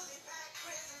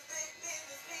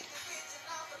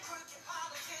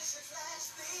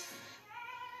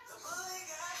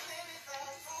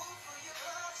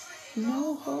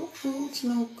 No Whole Foods,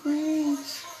 no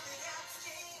greens.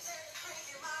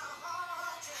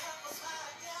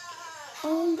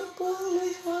 On the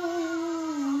boulevard.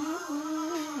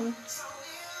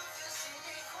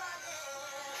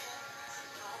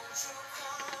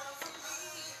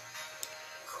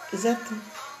 Is that the...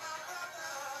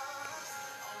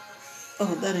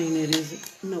 Oh, that ain't it, is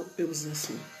it? No, it was this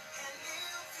one.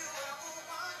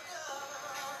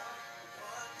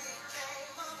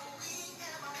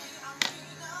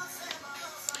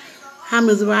 Hi,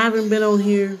 Ms. I haven't been on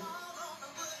here.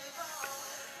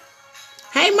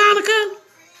 Hey, Monica.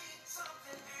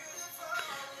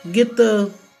 Get the...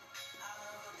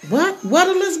 What? What,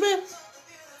 Elizabeth?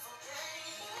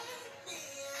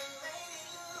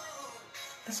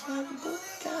 That's why the boy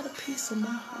got a piece of my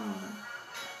heart.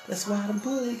 That's why the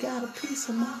boy got a piece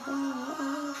of my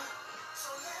heart.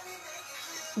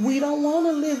 We don't want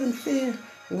to live in fear.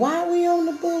 Why we on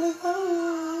the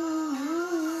boulevard?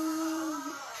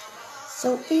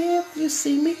 So if you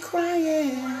see me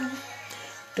crying,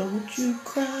 don't you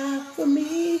cry for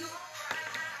me.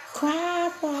 Cry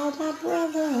for all my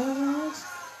brothers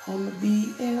on the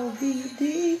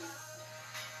BLVD.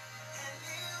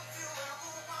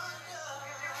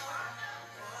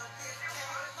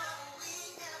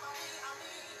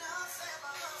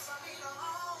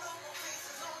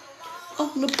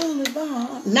 On the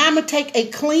boulevard. Now I'm going to take a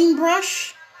clean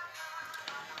brush.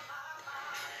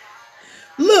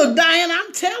 Look, Diane,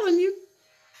 I'm telling you.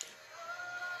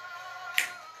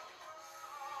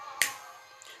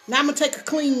 Now I'm going to take a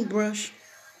clean brush.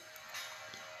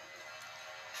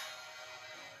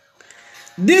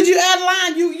 Did you,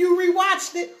 Adeline? You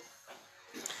rewatched it?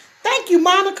 Thank you,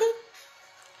 Monica.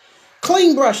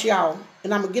 Clean brush, y'all.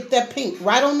 And I'm going to get that pink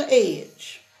right on the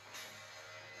edge.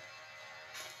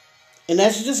 And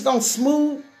that's just going to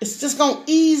smooth. It's just going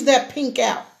to ease that pink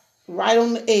out right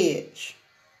on the edge.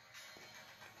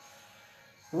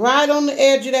 Right on the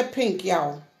edge of that pink,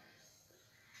 y'all.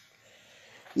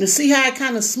 Now see how I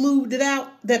kind of smoothed it out,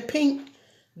 that pink?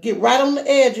 Get right on the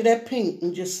edge of that pink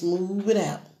and just smooth it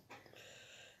out.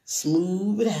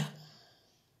 Smooth it out.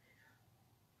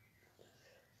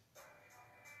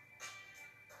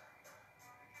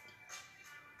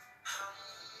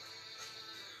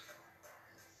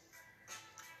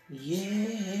 Yeah.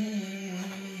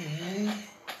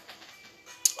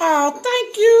 Oh,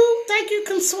 thank you. Thank you,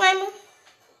 Consuelo.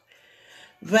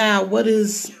 Val, what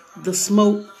is the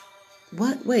smoke?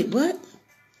 What? Wait, what?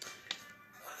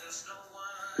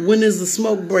 When is the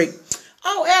smoke break?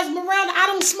 Oh, Esmeralda, I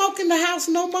don't smoke in the house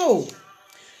no more.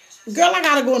 Girl, I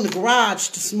gotta go in the garage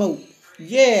to smoke.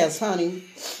 Yes, honey.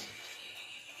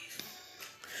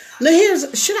 Now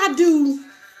should I do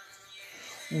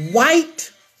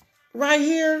white right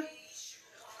here?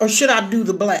 Or should I do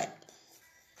the black?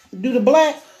 Do the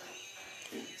black?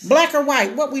 Black or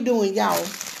white? What we doing, y'all?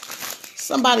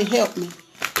 Somebody help me.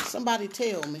 Somebody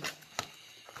tell me.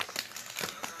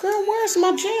 Girl, where's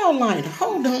my gel liner?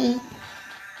 Hold on.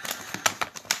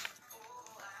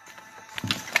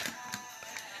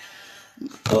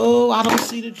 Oh, I don't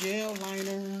see the gel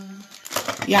liner.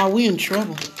 Y'all, we in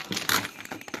trouble.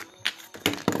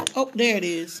 Oh, there it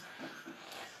is.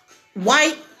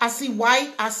 White. I see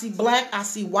white. I see black. I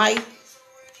see white.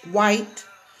 White.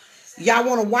 Y'all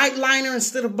want a white liner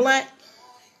instead of black?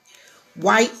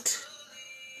 White.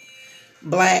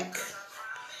 Black.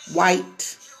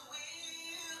 White.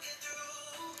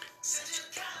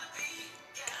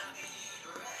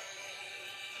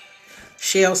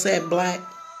 Shell said black.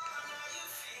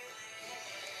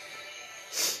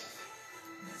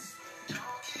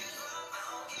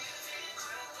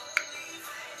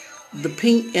 The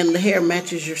pink and the hair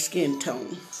matches your skin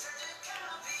tone.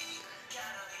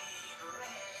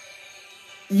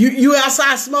 You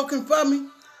outside smoking for me?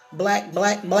 Black,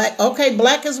 black, black. Okay,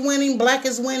 black is winning. Black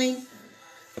is winning.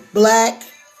 Black.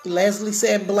 Leslie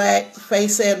said black. Faye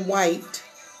said white.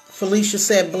 Felicia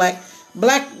said black.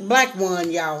 Black won,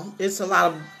 y'all. It's a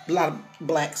lot of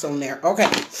blacks on there. Okay.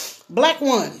 Black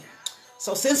won.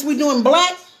 So since we're doing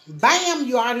black, bam,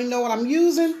 you already know what I'm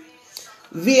using.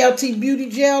 VLT Beauty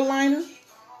Gel Liner.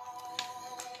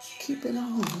 Keep it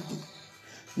on.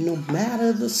 No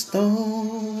matter the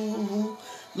storm.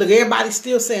 Look, everybody's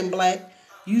still saying black.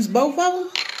 Use both of them.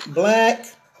 Black.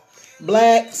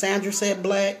 Black. Sandra said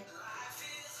black.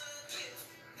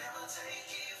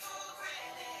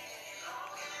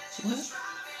 What?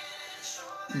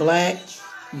 Black.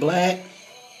 Black.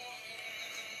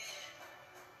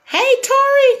 Hey,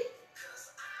 Tori.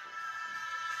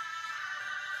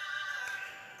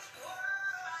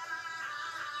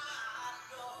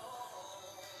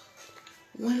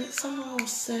 When it's all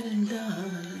said and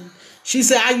done. She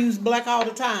said, I use black all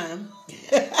the time.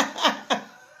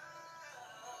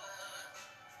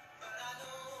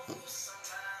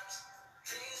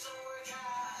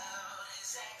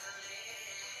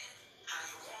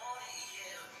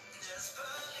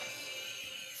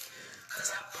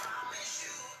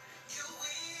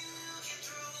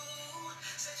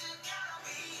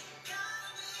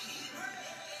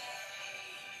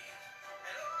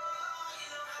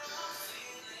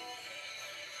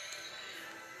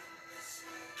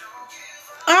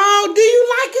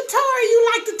 like it, Tori. You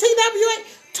like the TWA?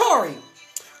 Tori,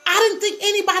 I didn't think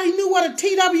anybody knew what a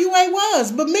TWA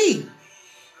was but me.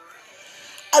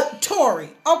 Tori.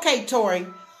 Okay, Tori.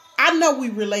 I know we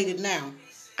related now.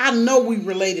 I know we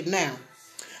related now.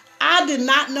 I did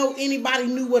not know anybody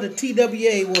knew what a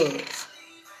TWA was.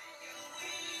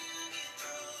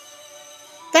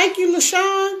 Thank you,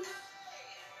 LaShawn.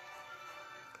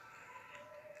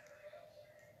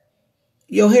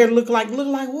 Your hair look like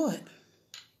what?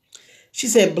 She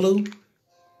said blue.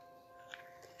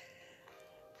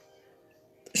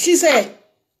 She said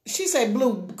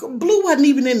blue. Blue wasn't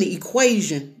even in the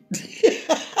equation.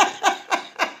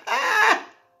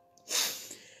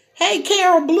 Hey,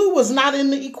 Carol, blue was not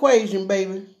in the equation,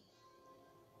 baby.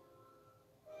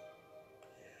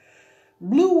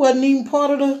 Blue wasn't even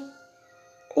part of the...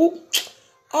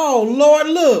 Oh, Lord,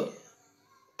 look.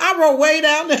 I wrote way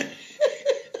down there.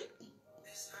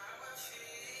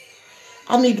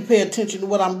 I need to pay attention to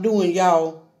what I'm doing,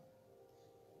 y'all.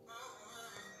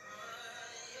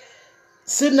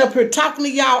 Sitting up here talking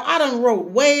to y'all, I done wrote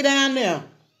way down there.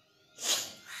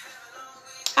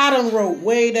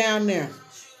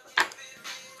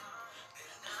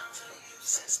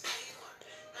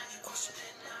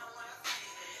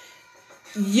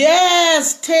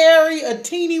 Yes, Terry, a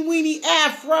teeny weeny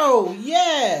afro.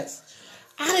 Yes.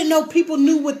 I didn't know people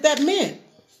knew what that meant.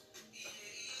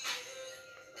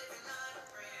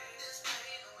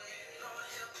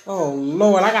 Oh,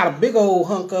 Lord, I got a big old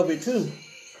hunk of it, too.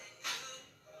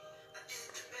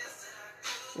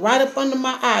 Right up under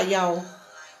my eye, y'all.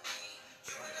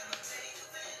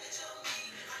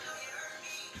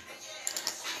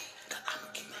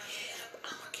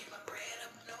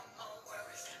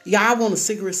 Y'all, I want a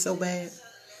cigarette so bad.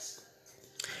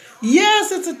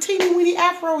 Yes, it's a teeny weeny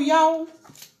afro, y'all.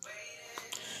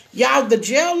 Y'all, the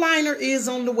gel liner is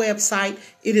on the website.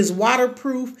 It is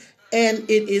waterproof and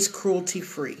it is cruelty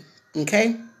free.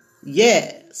 Okay?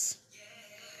 Yes.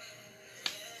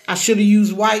 I should have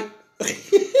used white.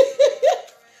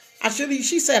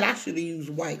 She said I should have used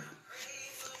white.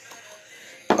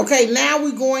 Okay, now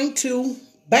we're going to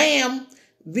BAM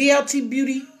VLT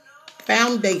Beauty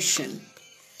Foundation.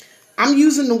 I'm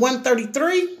using the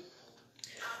 133.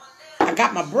 I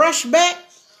got my brush back.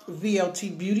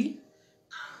 VLT Beauty.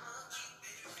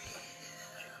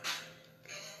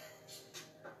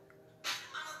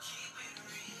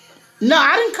 No,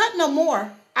 I didn't cut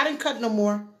no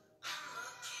more.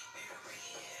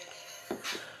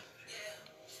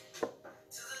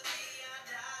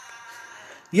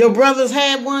 Your brothers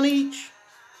had one each?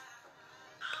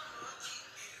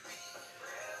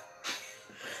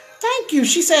 Thank you.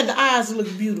 She said the eyes look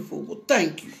beautiful. Well,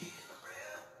 thank you.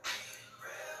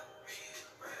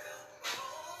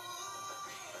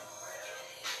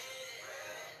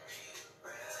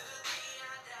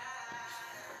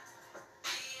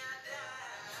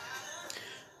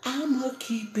 I'ma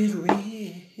keep it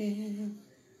real.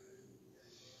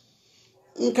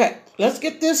 Okay, let's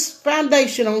get this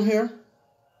foundation on here.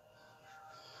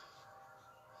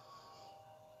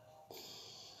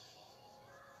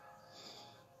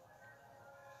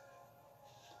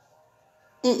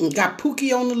 Got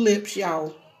Pookie on the lips,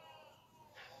 y'all.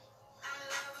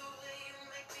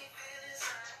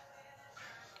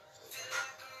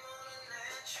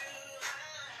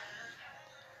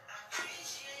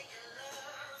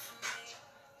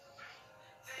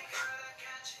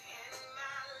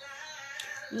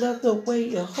 Love the way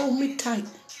you hold me tight.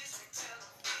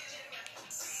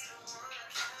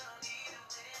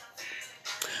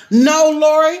 No,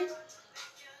 Lori.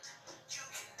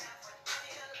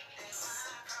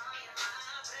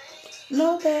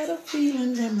 No better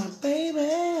feeling than my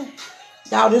baby.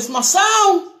 Y'all, this is my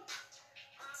song.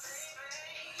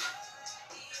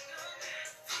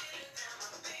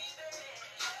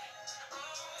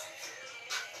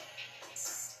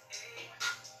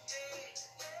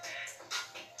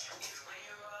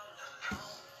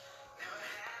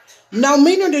 No,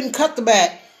 Mina didn't cut the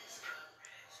back.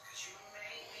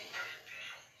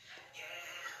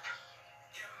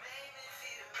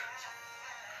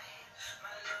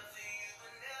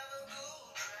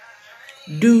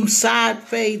 Do side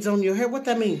fades on your hair. What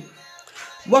that mean?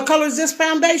 What color is this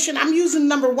foundation? I'm using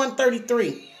number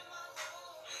 133.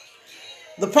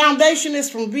 The foundation is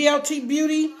from VLT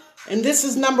Beauty, and this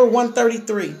is number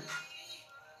 133.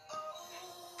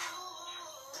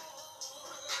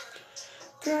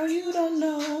 Girl, you don't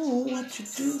know what you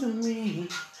do to me.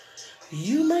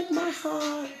 You make my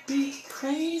heart beat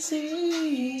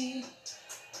crazy.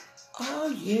 Oh,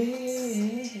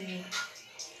 yeah.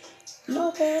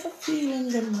 No better feeling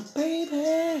than my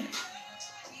baby.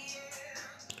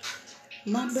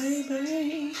 My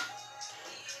baby.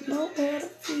 No better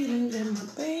feeling than my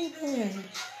baby.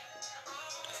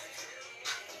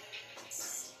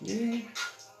 Yeah.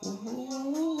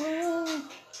 Ooh,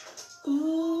 ooh,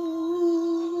 ooh.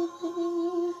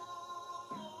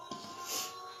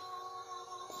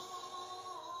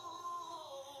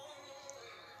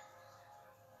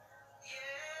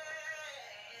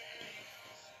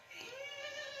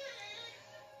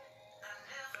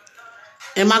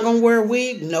 Am I gonna wear a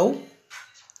wig? No.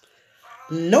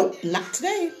 Nope, not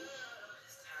today.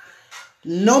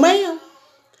 No, ma'am.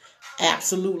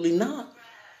 Absolutely not.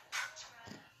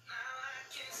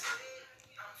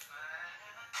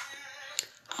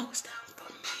 I was down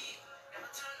for me.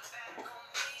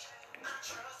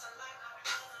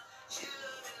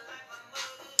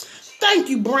 Thank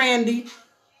you, Brandy.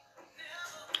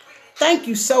 Thank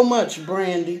you so much,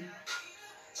 Brandy.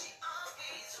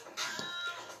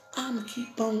 I'ma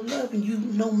keep on loving you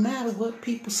no matter what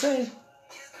people say.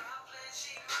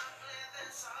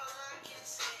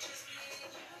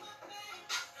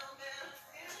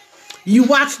 You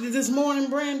watched it this morning,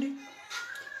 Brandy?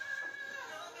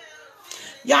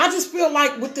 Yeah, I just feel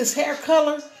like with this hair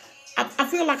color, I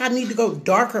feel like I need to go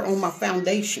darker on my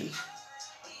foundation.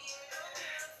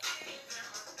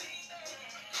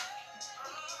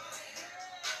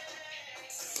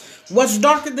 What's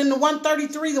darker than the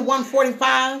 133, the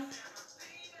 145?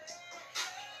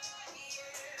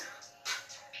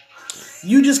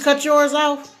 You just cut yours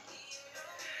off?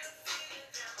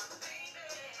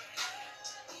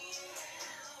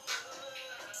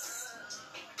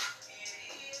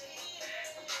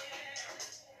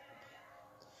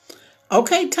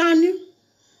 Okay, Tanya.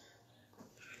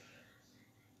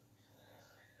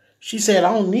 She said,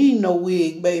 I don't need no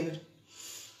wig, baby.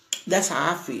 That's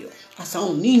how I feel. I said, I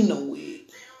don't need no wig.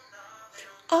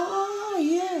 Oh,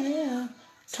 yeah.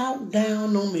 Talk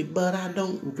down on me, but I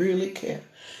don't really care.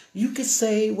 You can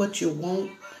say what you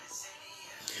want.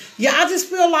 Yeah, I just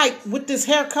feel like with this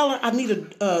hair color, I need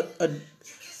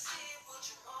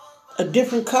a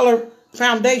different color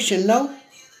foundation, no?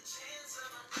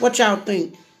 What y'all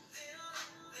think?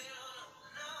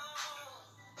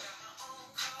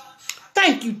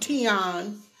 Thank you,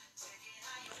 Tion.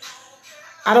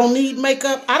 I don't need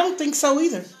makeup. I don't think so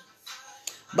either.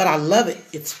 But I love it.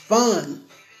 It's fun.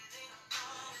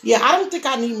 Yeah, I don't think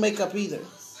I need makeup either.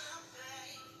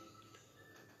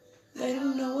 They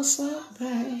don't know what's up,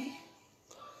 babe.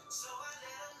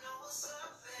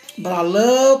 But I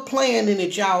love playing in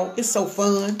it, y'all. It's so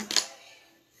fun.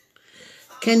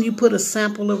 Can you put a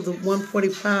sample of the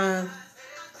 145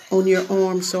 on your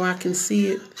arm so I can see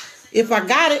it? If I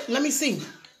got it, let me see.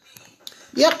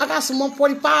 Yep, I got some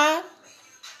 145.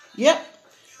 Yep.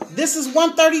 This is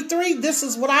 133. This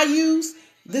is what I use.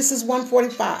 This is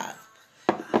 145.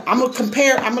 I'm going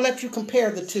to let you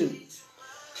compare the two.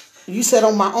 You said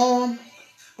on my arm.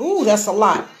 Ooh, that's a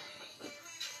lot.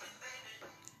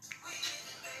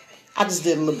 I just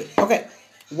did a little bit. Okay.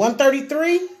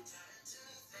 133.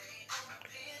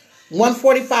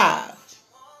 145.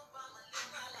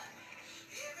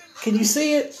 Can you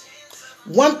see it?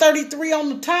 133 on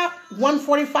the top,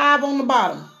 145 on the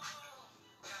bottom.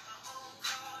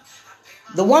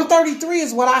 The 133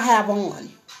 is what I have on.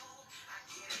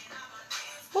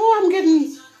 Oh, I'm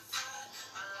getting...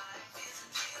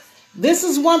 This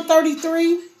is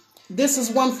 133. This is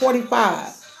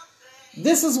 145.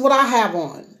 This is what I have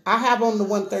on. I have on the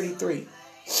 133.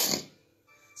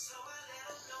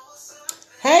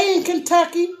 Hey, in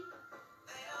Kentucky.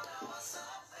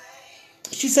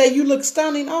 She said, you look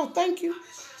stunning. Oh, thank you.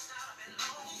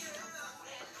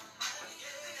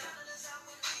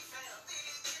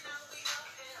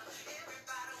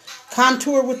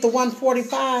 Contour with the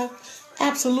 145?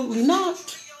 Absolutely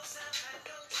not.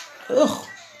 Ugh.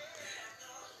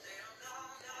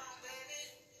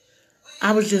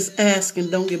 I was just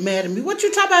asking, don't get mad at me. What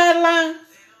you talking about, Adeline?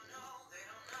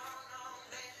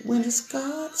 When it's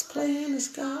God's plan,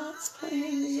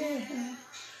 yeah.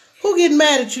 Who getting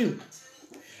mad at you?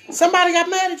 Somebody got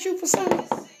mad at you for something?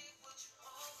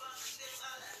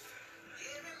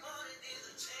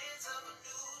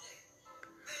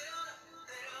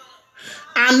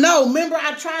 I know. Remember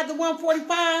I tried the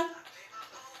 145?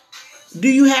 Do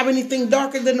you have anything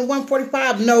darker than the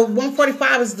 145? No,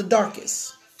 145 is the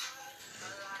darkest.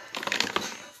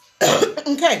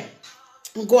 Okay.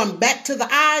 I'm going back to the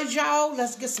eyes, y'all.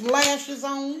 Let's get some lashes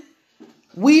on.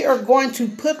 We are going to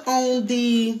put on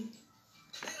the...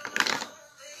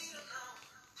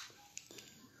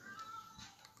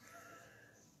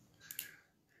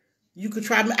 You could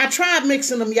try... I tried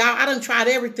mixing them, y'all. I done tried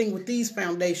everything with these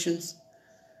foundations.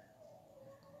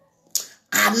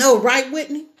 I know, right,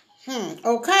 Whitney?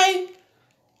 Okay.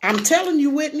 I'm telling you,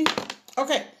 Whitney.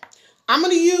 Okay. I'm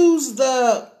going to use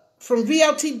from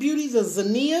VLT Beauty, the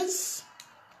Zinnias.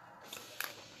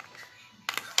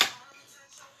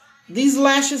 These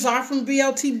lashes are from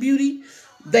VLT Beauty.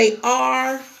 They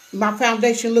are, my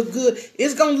foundation look good.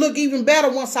 It's going to look even better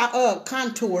once I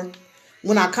contour,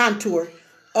 when I contour.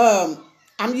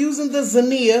 I'm using the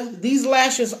Zinnia. These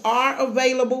lashes are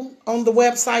available on the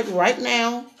website right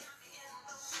now.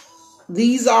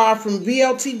 These are from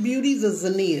VLT Beauty, the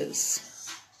Zinnias.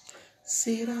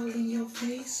 See it all in your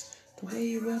face, the way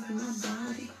you rub my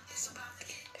body.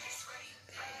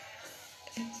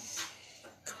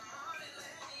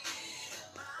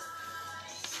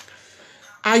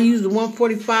 I use the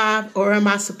 145, or am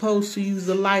I supposed to use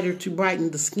the lighter to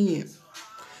brighten the skin?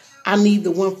 I need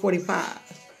the 145.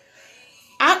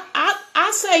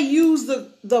 I say use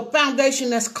the foundation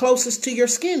that's closest to your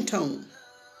skin tone.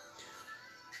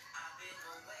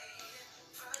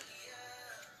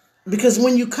 Because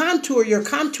when you contour, your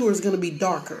contour is going to be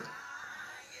darker.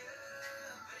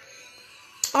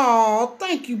 Oh,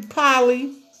 thank you,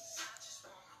 Polly.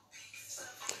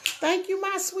 Thank you,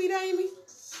 my sweet Amy.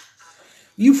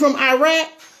 You from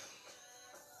Iraq?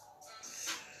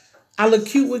 I look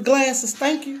cute with glasses.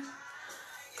 Thank you.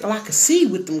 Girl, I can see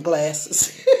with them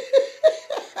glasses.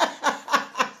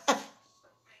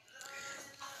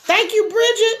 Thank you,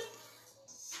 Bridget.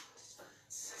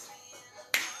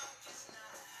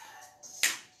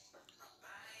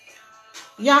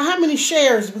 Y'all, how many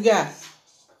shares we got?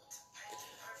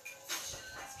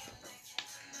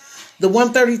 The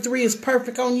 133 is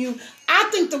perfect on you. I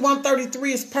think the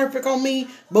 133 is perfect on me,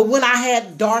 but when I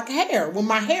had dark hair, when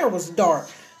my hair was dark.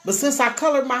 But since I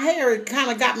colored my hair, it kind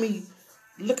of got me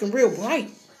looking real bright.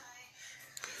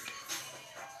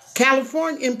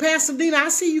 California, in Pasadena, I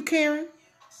see you, Karen.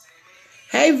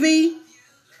 Hey, V.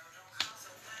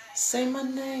 Say my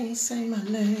name, say my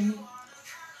name.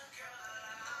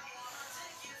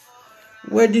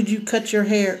 Where did you cut your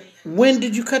hair? When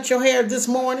did you cut your hair this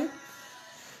morning?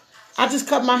 I just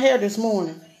cut my hair this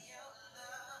morning.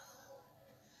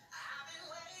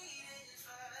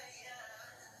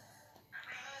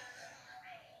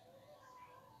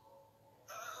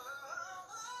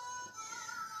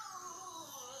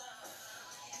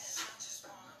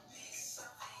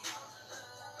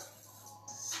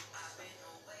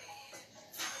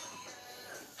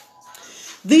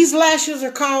 These lashes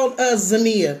are called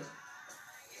Zinnia.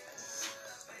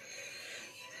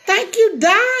 Thank you,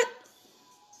 Dot.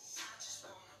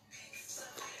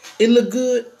 It look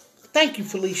good. Thank you,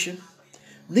 Felicia.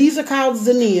 These are called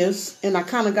Zinnias, and I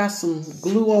kind of got some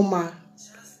glue on my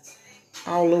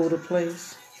all over the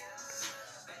place.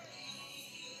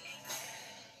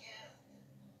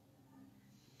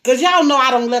 Because y'all know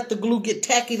I don't let the glue get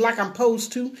tacky like I'm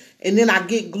supposed to, and then I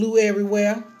get glue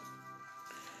everywhere.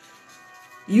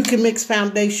 You can mix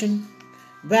foundation.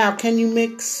 Val, can you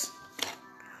mix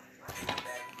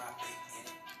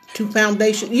 2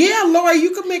 foundations? Yeah, Laura,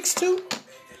 you can mix 2.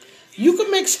 You can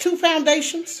mix 2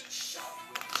 foundations.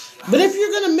 But if you're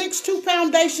going to mix 2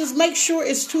 foundations, make sure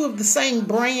it's 2 of the same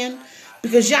brand.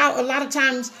 Because y'all, a lot of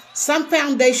times, some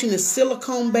foundation is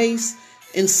silicone base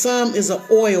and some is an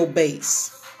oil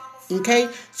base. Okay?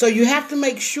 So you have to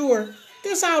make sure,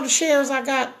 this all the shares I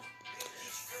got.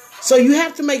 So you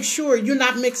have to make sure you're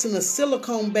not mixing a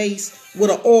silicone base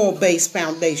with an oil-based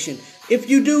foundation. If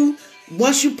you do,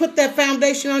 once you put that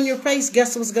foundation on your face,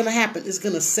 guess what's going to happen? It's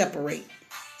going to separate.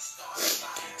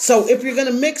 So if you're going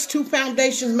to mix 2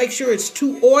 foundations, make sure it's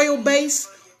 2 oil-based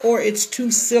or it's 2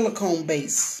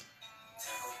 silicone-based.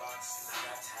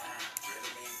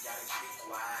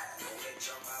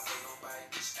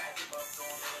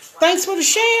 Thanks for the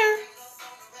share.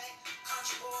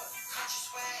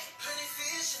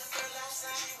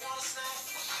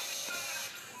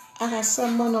 I got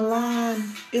something on the line.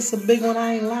 It's a big one.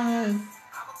 I ain't lying.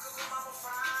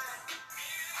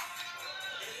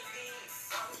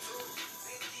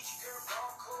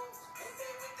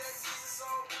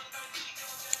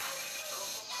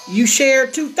 You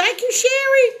shared too. Thank you,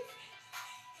 Sherry.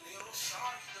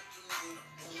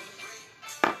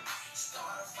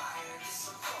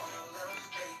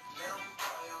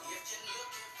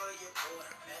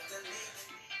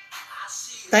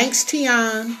 Thanks,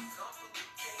 Tian.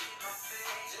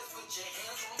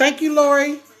 Thank you,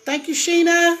 Lori. Thank you,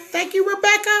 Sheena. Thank you,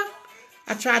 Rebecca.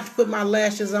 I tried to put my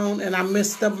lashes on and I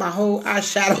messed up my whole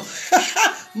eyeshadow.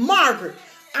 Margaret,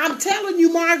 I'm telling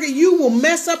you, Margaret, you will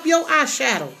mess up your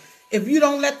eyeshadow if you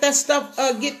don't let that stuff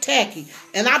get tacky.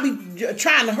 And I'll be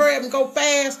trying to hurry up and go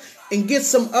fast and get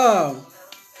some,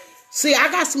 see, I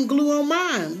got some glue on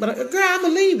mine. But, girl, I'm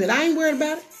going to leave it. I ain't worried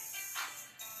about it.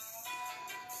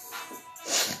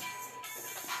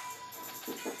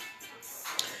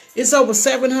 It's over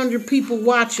 700 people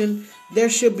watching. There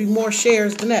should be more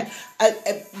shares than that.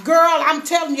 Girl, I'm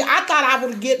telling you, I thought I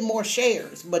would get more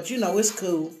shares. But, you know, it's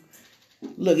cool.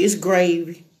 Look, it's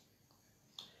gravy.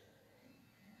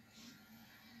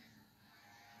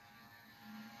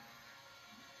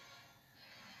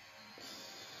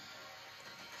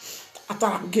 I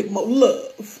thought I would get more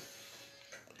love.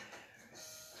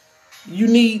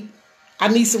 I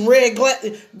need some red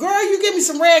glasses. Girl, you give me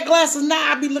some red glasses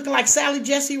now, I'll be looking like Sally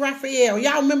Jesse Raphael.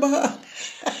 Y'all remember her?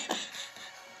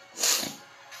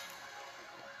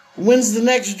 When's the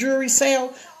next jewelry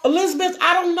sale? Elizabeth,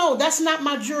 I don't know. That's not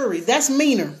my jewelry. That's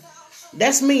meaner.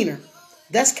 That's meaner.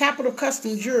 That's Capital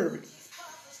Custom Jewelry.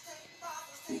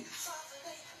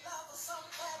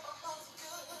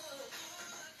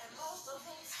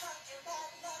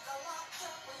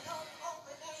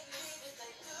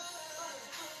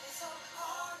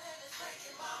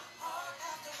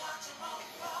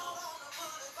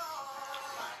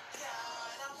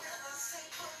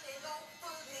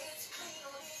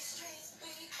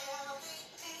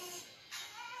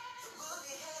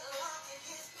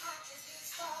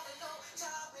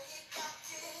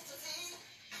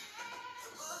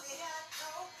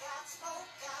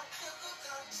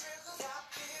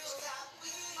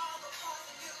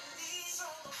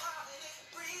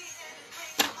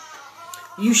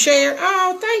 You share?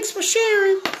 Oh, thanks for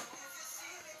sharing.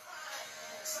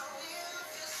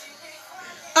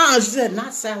 Oh, she said,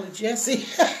 not Sally Jesse.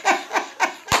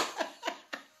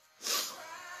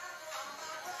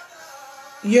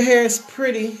 Your hair is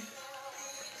pretty.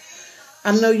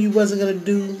 I know you wasn't going to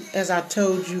do as I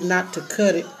told you not to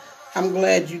cut it. I'm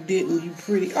glad you didn't. You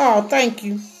pretty. Oh, thank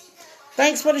you.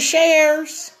 Thanks for the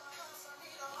shares.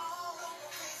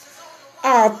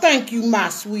 Oh, thank you, my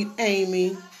sweet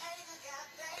Amy.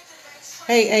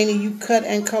 Hey, Amy, you cut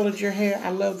and colored your hair. I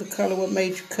love the color. What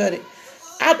made you cut it?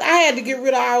 I had to get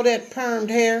rid of all that permed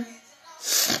hair.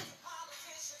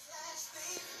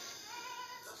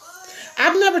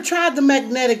 I've never tried the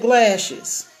magnetic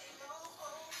lashes.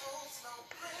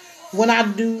 When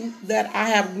I do that, I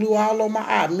have glue all on my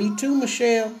eye. Me too,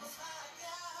 Michelle.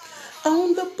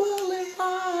 On the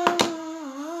boulevard.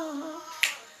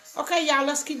 Okay, y'all,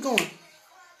 let's keep going.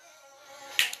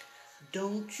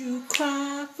 Don't you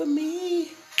cry for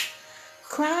me.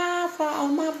 Cry for all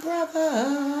my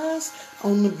brothers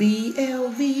on the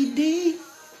BLVD.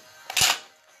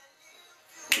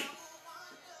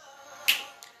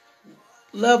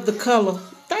 Love the color.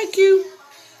 Thank you.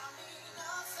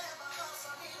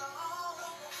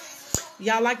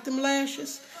 Y'all like them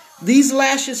lashes? These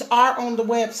lashes are on the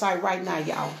website right now,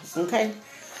 y'all. Okay?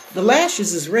 The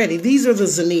lashes is ready. These are the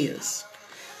Zinnias.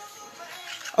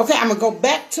 Okay, I'm going to go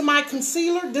back to my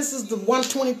concealer. This is the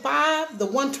 125. The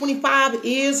 125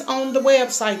 is on the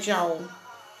website, y'all.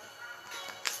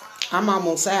 I'm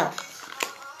almost out.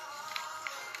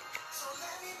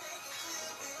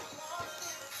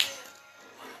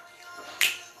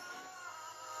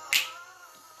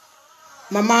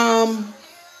 My mom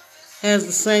has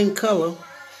the same color,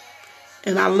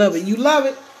 and I love it. You love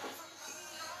it?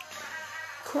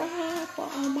 Cry for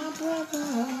all my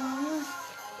brothers.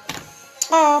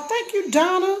 Oh, thank you,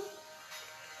 Donna.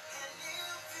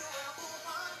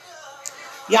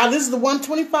 Y'all, this is the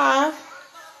 125.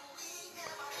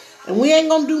 And we ain't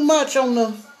going to do much on the...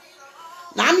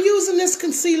 Now, I'm using this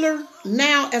concealer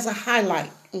now as a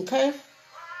highlight, okay?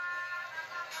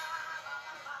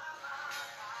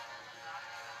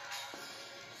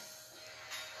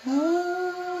 Oh,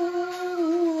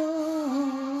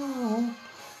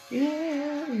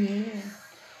 yeah, yeah.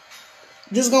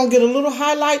 Just going to get a little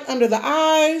highlight under the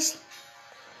eyes.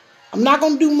 I'm not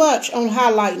going to do much on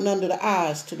highlighting under the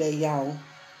eyes today, y'all.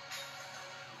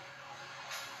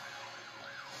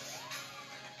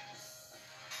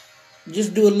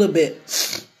 Just do a little bit.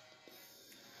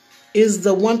 Is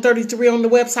the 133 on the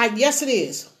website? Yes, it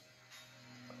is.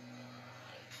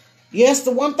 Yes,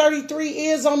 the 133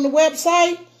 is on the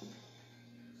website.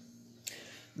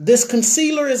 This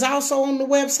concealer is also on the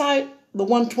website, the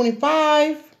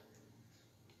 125.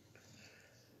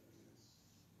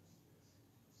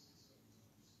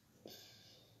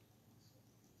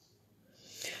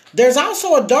 There's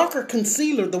also a darker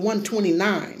concealer, the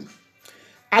 129.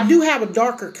 I do have a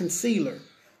darker concealer.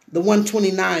 The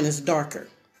 129 is darker.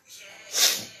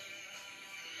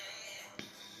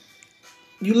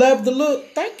 You love the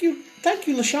look? Thank you. Thank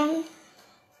you, LaShawn.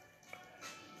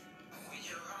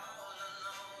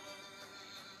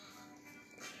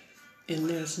 And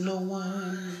there's no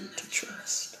one to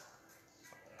trust.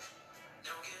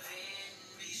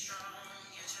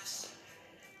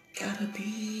 Gotta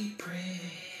be brave.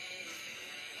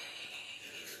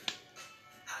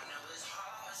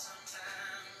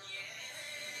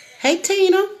 Hey,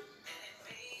 Tina.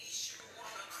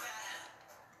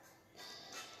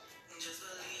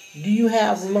 Do you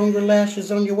have longer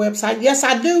lashes on your website? Yes,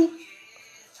 I do.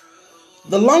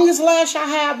 The longest lash I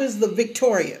have is the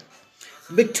Victoria.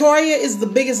 Victoria is the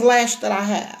biggest lash that I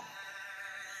have.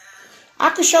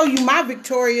 I can show you my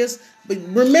Victorias, but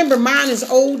remember mine is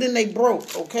old and they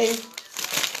broke, okay?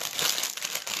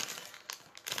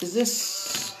 Is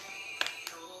this...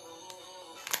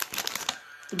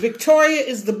 Victoria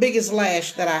is the biggest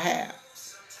lash that I have.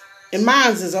 And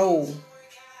mine's is old.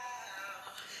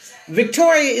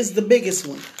 Victoria is the biggest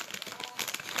one.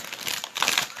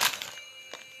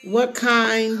 What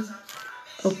kind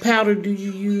of powder do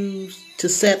you use to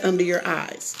set under your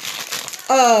eyes?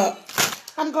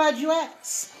 I'm glad you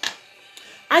asked.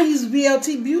 I use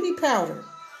VLT Beauty Powder,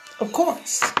 of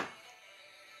course.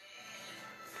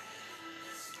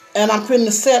 And I'm putting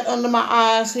the set under my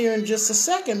eyes here in just a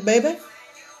second, baby.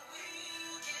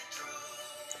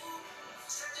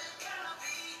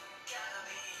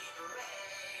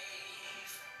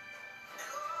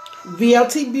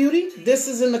 VLT Beauty. This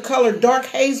is in the color Dark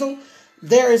Hazel.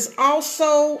 There is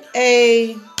also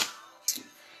a...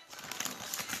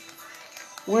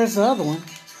 Where's the other one?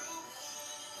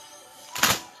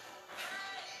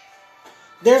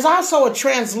 There's also a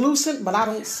translucent, but I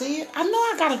don't see it. I know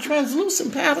I got a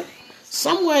translucent powder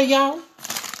somewhere, y'all.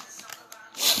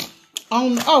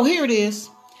 Oh, here it is.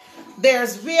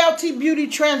 There's VLT Beauty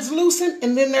Translucent,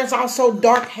 and then there's also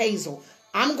Dark Hazel.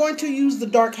 I'm going to use the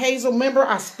Dark Hazel. Remember,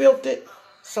 I spilt it,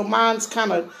 so mine's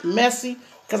kind of messy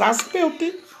because I spilt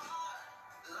it.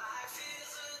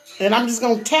 And I'm just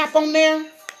going to tap on there.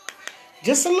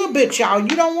 Just a little bit, y'all.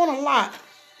 You don't want a lot.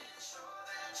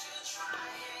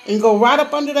 And go right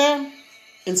up under there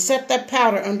and set that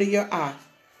powder under your eye.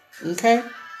 Okay?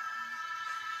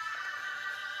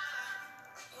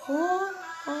 Oh,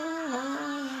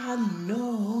 I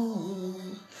know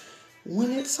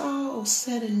when it's all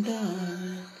said and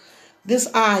done. This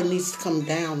eye needs to come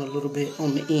down a little bit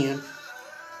on the end.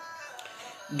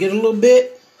 Get a little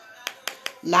bit.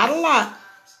 Not a lot.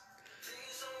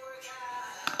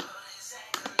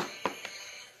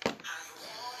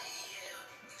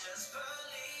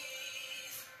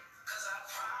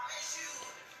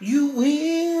 You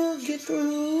will get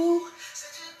through.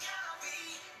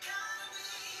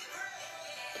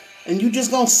 And you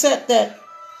just going to set that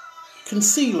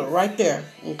concealer right there.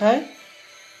 Okay?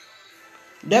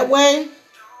 That way,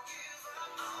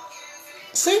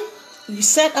 see? You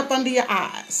set up under your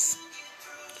eyes.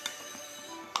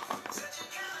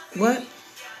 What?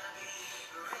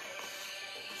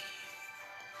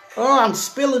 Oh, I'm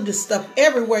spilling this stuff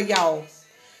everywhere, y'all.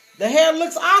 The hair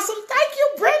looks awesome. Thank you,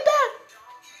 Brenda.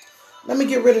 Let me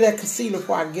get rid of that concealer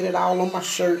before I get it all on my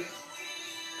shirt.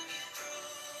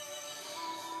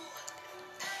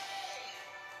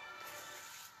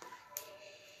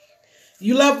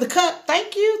 You love the cut?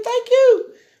 Thank you, thank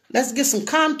you. Let's get some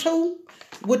contour,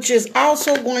 which is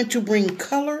also going to bring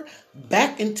color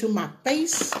back into my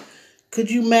face. Could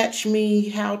you teach me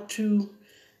how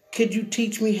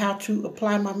to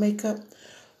apply my makeup?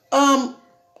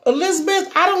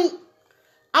 Elizabeth, I'm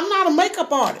not a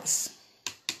makeup artist.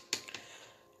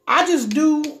 I just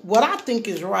do what I think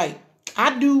is right.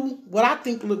 I do what I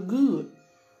think look good.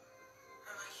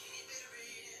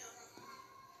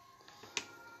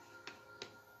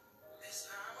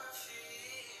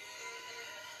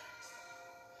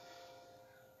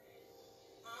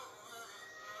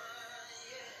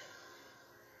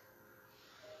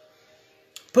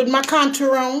 Put my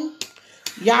contour on.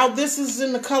 Y'all, this is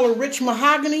in the color Rich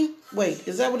Mahogany. Wait,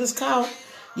 is that what it's called?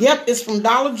 Yep, it's from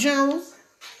Dollar General.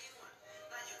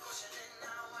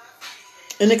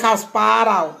 And it costs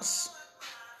 $5.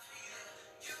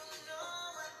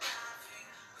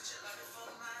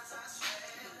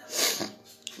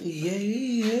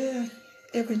 Yeah.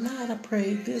 Every night I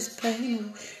pray this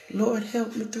pain. Lord,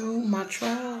 help me through my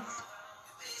trials.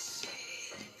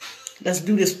 Let's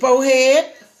do this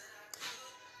forehead.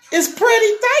 It's pretty.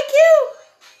 Thank you.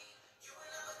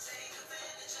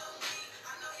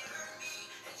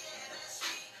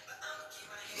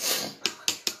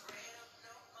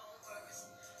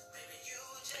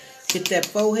 Hit that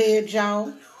forehead,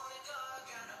 y'all.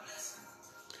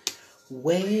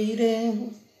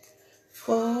 Waiting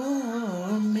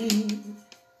for me.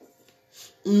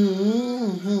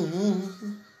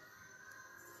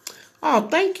 Oh,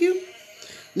 thank you.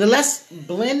 Now let's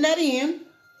blend that in.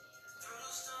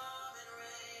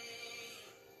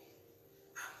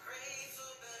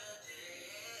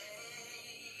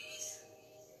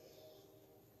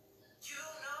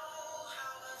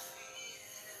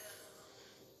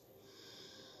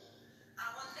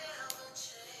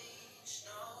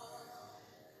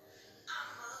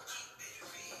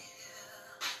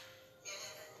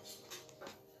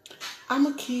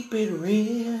 I'ma keep it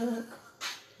real.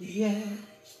 Yeah.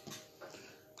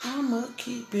 I'ma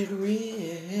keep it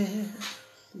real.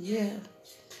 Yeah.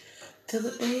 Till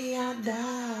the day I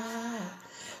die.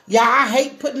 Yeah, I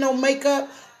hate putting on makeup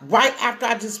right after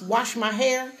I just wash my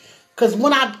hair. Because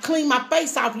when I clean my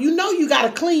face off, you know you got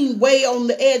to clean way on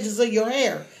the edges of your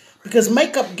hair. Because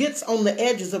makeup gets on the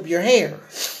edges of your hair.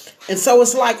 And so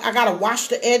it's like I got to wash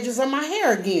the edges of my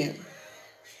hair again.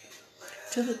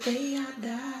 Till the day I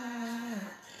die.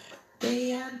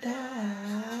 Day I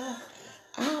die.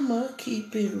 I'ma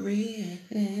keep it real.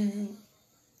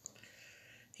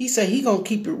 He said he gonna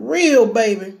keep it real,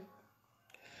 baby.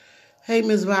 Hey,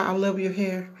 Ms. Vi, I love your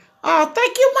hair. Oh,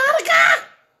 thank you, Monica.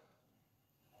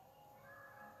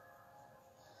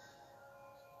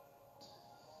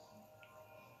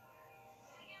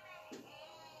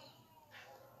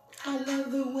 I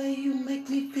love the way you make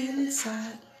me feel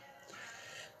inside.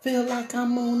 Feel like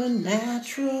I'm on a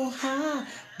natural high.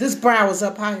 This brow is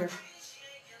up higher.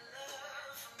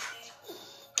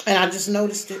 And I just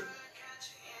noticed it.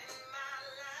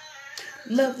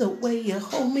 Love the way you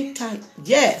hold me tight.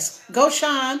 Yes. Go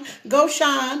Sean. Go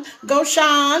Sean. Go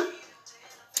Sean.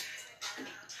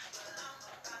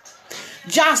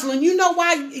 Jocelyn, you know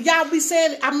why y'all be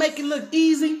saying I make it look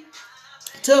easy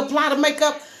to apply the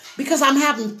makeup? Because I'm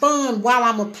having fun while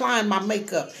I'm applying my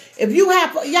makeup. If you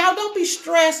have, y'all don't be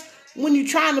stressed when you're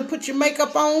trying to put your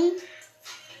makeup on.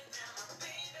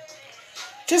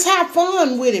 Just have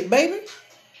fun with it, baby.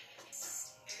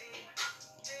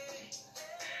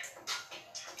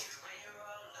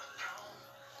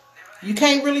 You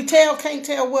can't really tell, can't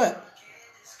tell what?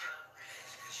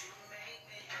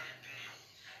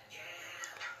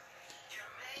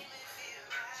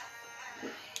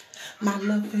 My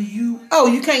love for you. Oh,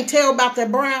 you can't tell about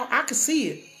that brow? I can see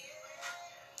it.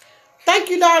 Thank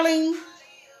you, darling.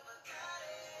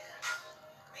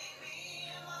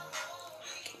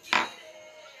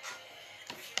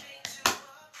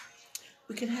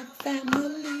 We can have a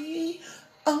family.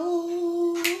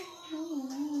 Oh.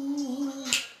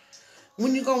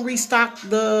 When you gonna restock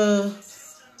the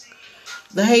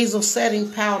Hazel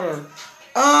setting powder?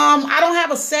 I don't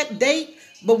have a set date.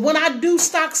 But when I do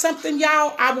stock something,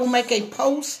 y'all, I will make a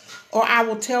post or I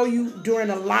will tell you during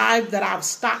a live that I've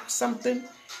stocked something.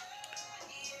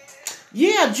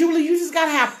 Yeah, Julie, you just got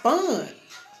to have fun.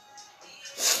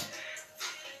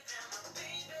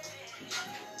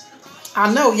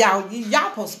 I know, y'all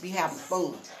supposed to be having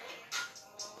fun.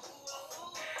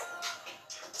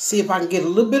 See if I can get a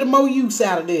little bit of more use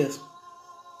out of this.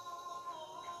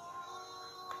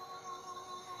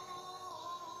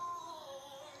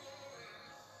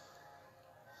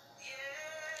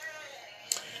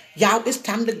 Y'all, it's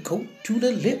time to go to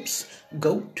the lips.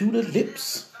 Go to the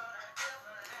lips.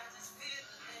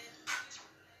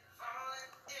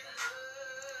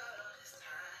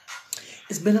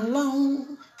 It's been a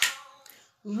long,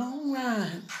 long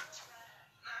ride.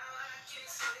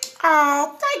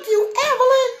 Oh, thank you,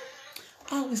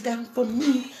 Evelyn. Always down for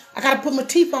me. I got to put my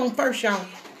teeth on first, y'all.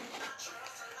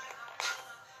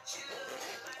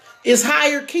 Is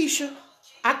higher, Keisha?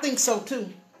 I think so,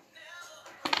 too.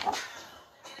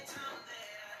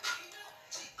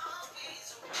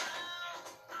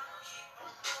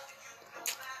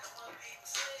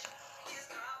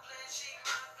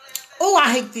 Oh,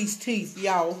 I hate these teeth,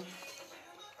 y'all.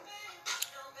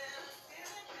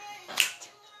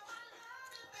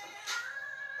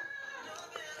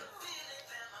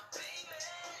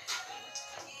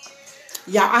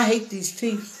 Y'all, I hate these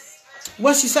teeth.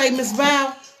 What you say, Miss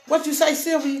Val? What you say,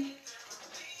 Sylvia?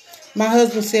 My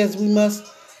husband says we must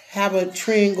have a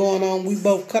trend going on. We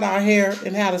both cut our hair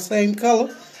and have the same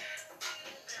color.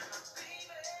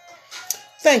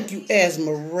 Thank you,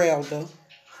 Esmeralda.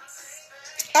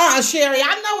 Sherry,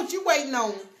 I know what you waiting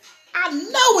on. I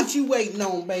know what you waiting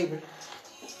on, baby.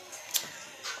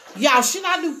 Y'all, should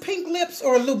I do pink lips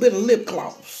or a little bit of lip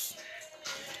gloss?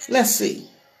 Let's see.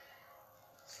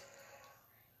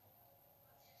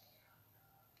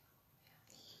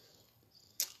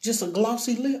 Just a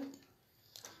glossy lip?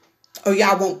 Or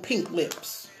y'all want pink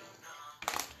lips?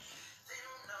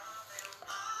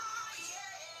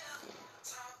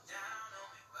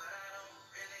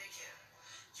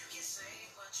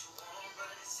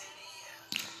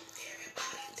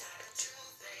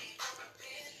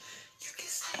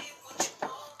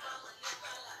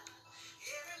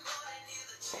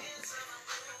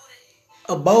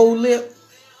 A bold lip?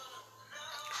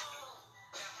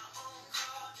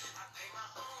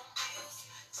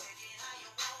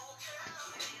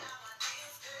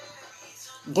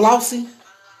 Glossy?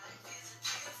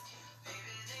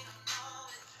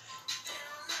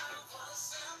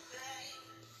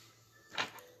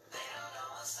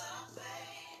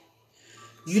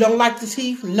 You don't like the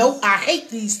teeth? Nope, I hate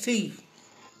these teeth.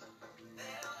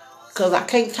 Because I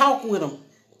can't talk with them.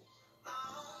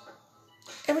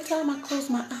 Every time I close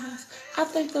my eyes, I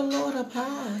thank the Lord up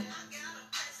high.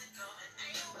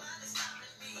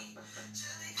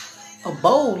 A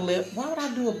bold lip? Why would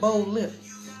I do a bold lip?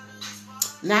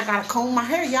 Now I gotta comb my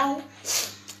hair, y'all.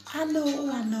 I know.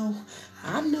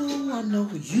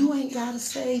 You ain't gotta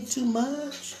say too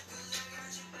much.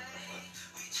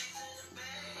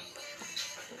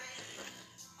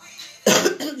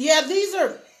 Yeah,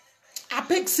 I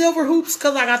picked silver hoops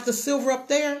because I got the silver up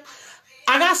there.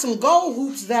 I got some gold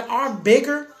hoops that are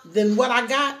bigger than what I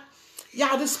got.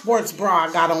 Y'all, this sports bra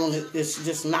I got on, it's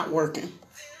just not working.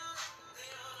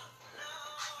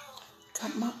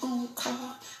 Got my own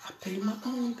car, I pay my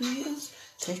own bills.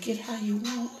 Take it how you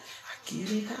want, I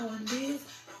get it how I live.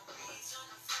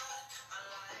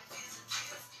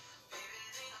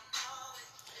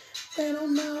 They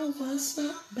don't know what's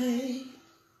up, babe.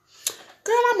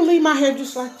 Girl, I'm gonna leave my hair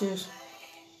just like this.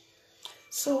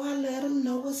 So I let them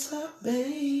know what's up,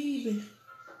 baby.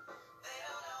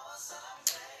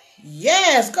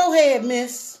 Yes, go ahead,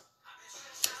 miss.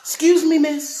 Excuse me,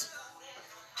 miss.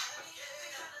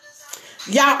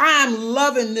 Y'all, I am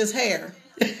loving this hair.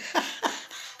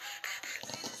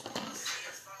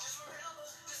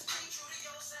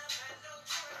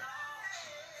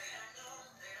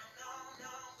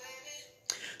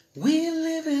 We're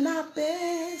living our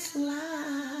best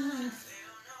life.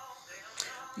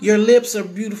 Your lips are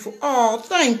beautiful. Oh,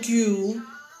 thank you.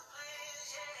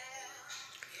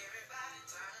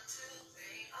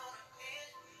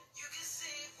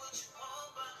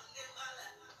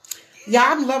 Yeah,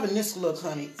 I'm loving this look,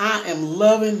 honey. I am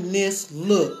loving this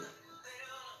look.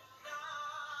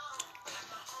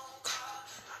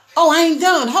 Oh, I ain't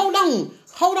done. Hold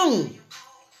on.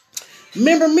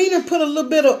 Remember, Mina put a little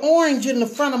bit of orange in the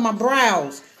front of my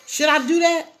brows. Should I do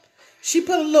that? She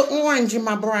put a little orange in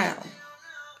my brow.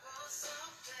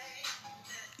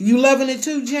 You loving it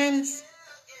too, Janice?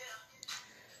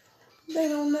 They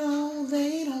don't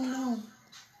know.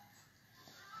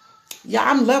 Yeah,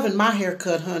 I'm loving my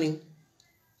haircut, honey.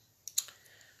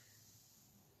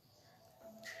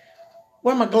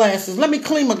 Where are my glasses? Let me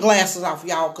clean my glasses off,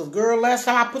 y'all. Because, girl, last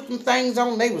time I put them things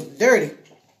on, they was dirty.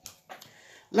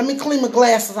 Let me clean my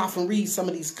glasses off and read some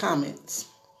of these comments.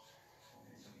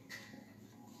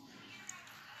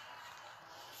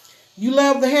 You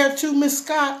love the hair too, Miss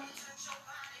Scott?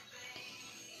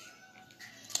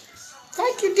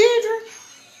 Thank you, Deirdre.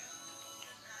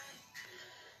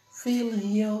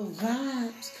 Feeling your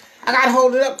vibes. I got to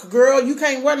hold it up, girl. You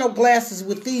can't wear no glasses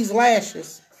with these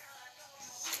lashes.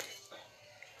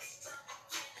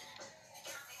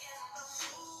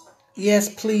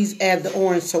 Yes, please add the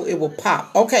orange so it will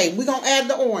pop. Okay, we're going to add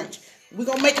the orange. We're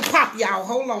going to make it pop, y'all.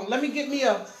 Hold on. Let me get me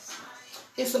a...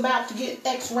 It's about to get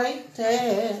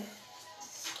X-rated.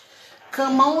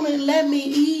 Come on and let me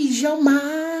ease your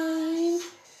mind.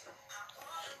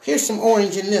 Here's some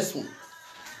orange in this one.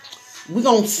 We're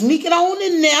going to sneak it on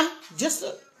in there.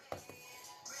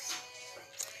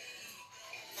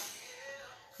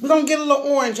 We're going to get a little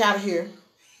orange out of here.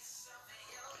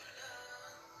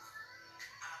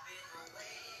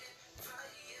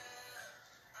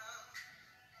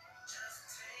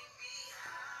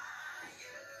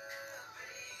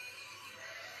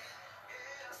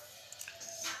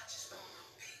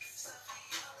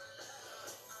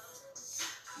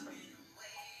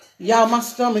 Y'all, my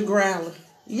stomach growling.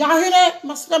 Y'all hear that?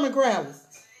 My stomach growling.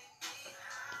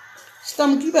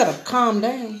 Stomach, you better calm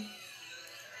down.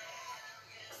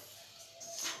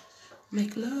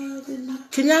 Make love in the...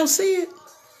 Can y'all see it?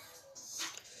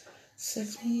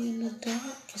 Sex me in the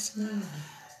darkest night.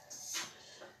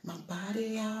 My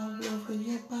body all over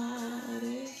your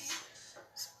body.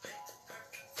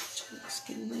 Let's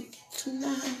get naked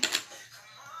tonight.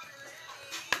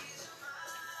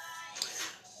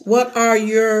 What are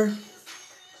your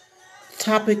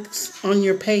topics on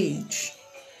your page?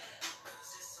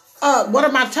 What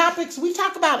are my topics? We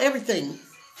talk about everything.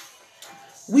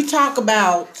 We talk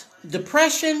about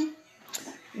depression.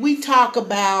 We talk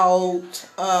about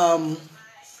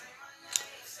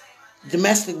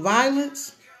domestic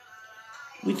violence.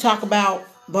 We talk about,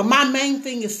 but my main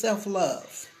thing is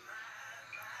self-love.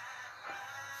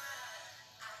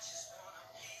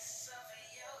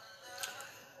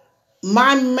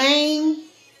 My main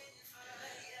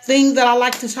thing that I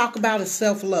like to talk about is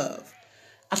self-love.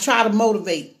 I try to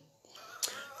motivate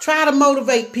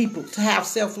people to have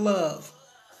self-love.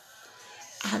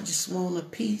 I just want a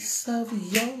piece of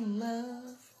your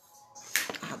love.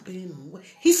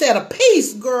 He said a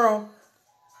piece, girl.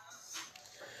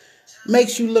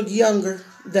 Makes you look younger,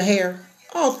 the hair.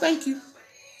 Oh, thank you.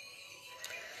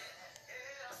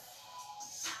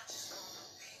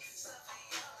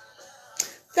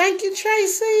 Thank you,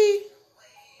 Tracy.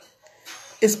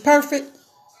 It's perfect.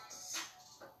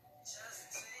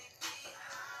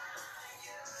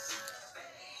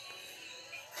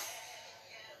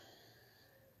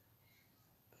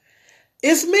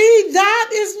 It's me, Dot.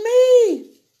 It's me.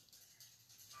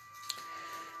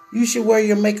 You should wear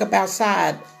your makeup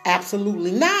outside.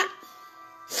 Absolutely not.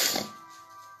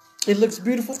 It looks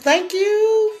beautiful. Thank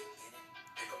you.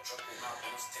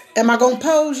 Am I going to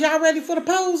pose? Y'all ready for the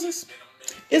poses?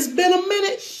 It's been a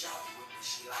minute.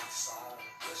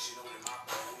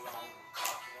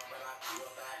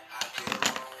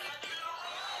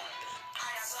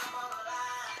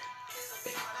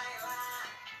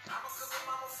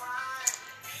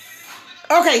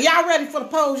 Okay, y'all ready for the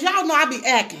pose? Y'all know I be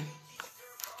acting.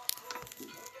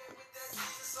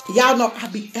 Y'all know I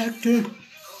be acting.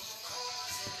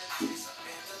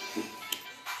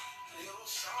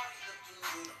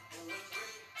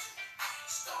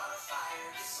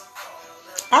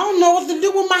 I don't know what to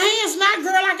do with my hands now,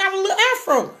 girl. I got a little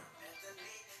afro.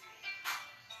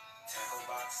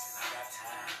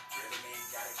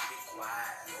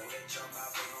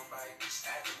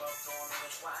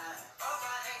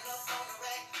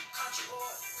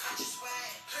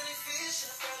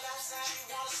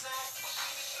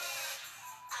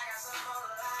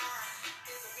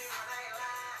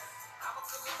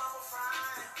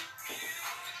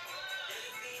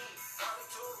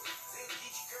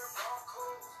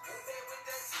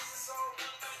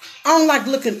 I don't like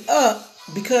looking up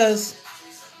because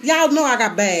y'all know I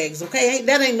got bags, okay?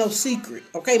 That ain't no secret,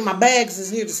 okay? My bags is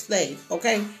here to stay,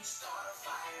 okay?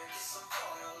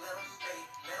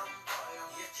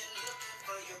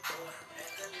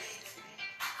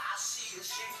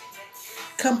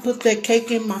 Come put that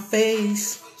cake in my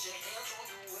face.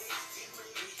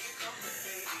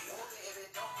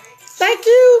 Thank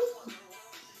you.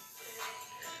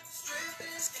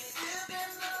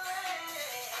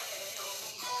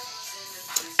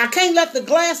 I can't let the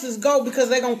glasses go because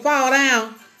they're going to fall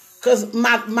down because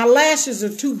my lashes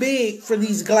are too big for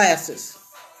these glasses.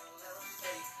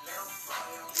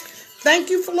 Thank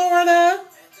you, Florida.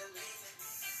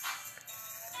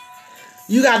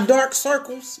 You got dark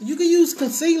circles. You can use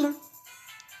concealer.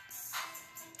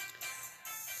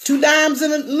 2 dimes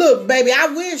in a... Look, baby, I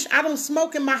wish I don't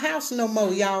smoke in my house no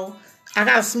more, y'all. I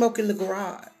got to smoke in the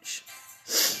garage.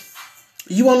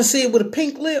 You want to see it with a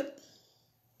pink lip?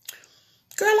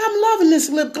 Girl, I'm loving this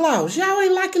lip gloss. Y'all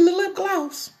ain't liking the lip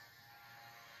gloss.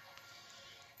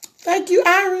 Thank you,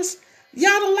 Iris.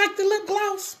 Y'all don't like the lip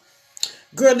gloss?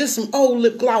 Girl, this some old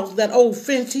lip gloss, that old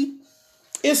Fenty.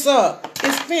 It's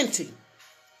Fenty.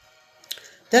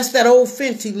 That's that old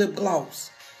Fenty lip gloss.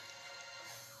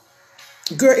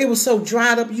 Girl, it was so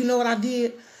dried up. You know what I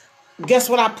did? Guess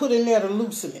what I put in there to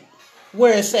loosen it?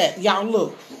 Where it's at? Y'all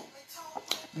look.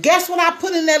 Guess what I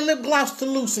put in that lip gloss to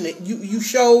loosen it? You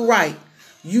show right.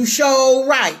 You show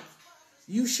right.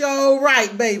 You show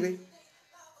right, baby.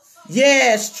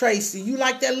 Yes, Tracy. You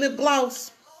like that lip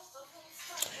gloss?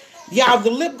 Y'all, the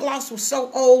lip gloss was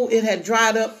so old, it had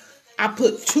dried up. I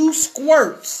put 2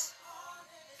 squirts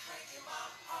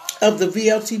of the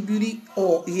VLT Beauty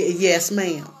oil. Yes,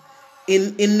 ma'am.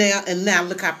 In there, and now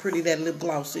look how pretty that lip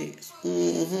gloss is.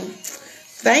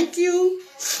 Thank you.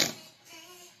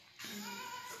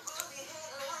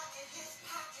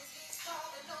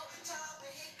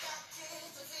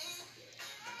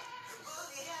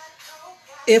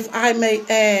 If I may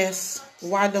ask,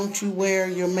 why don't you wear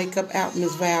your makeup out,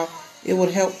 Ms. Val? It would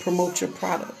help promote your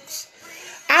products.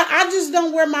 I just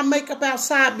don't wear my makeup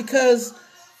outside because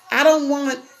I don't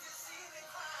want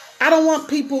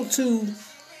people to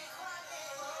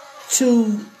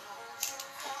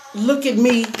look at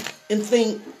me and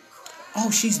think,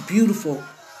 oh, she's beautiful,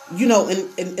 you know, and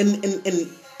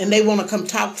they want to come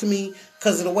talk to me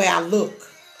because of the way I look.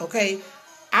 Okay,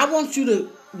 I want you to,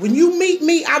 when you meet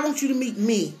me, I want you to meet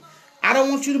me. I don't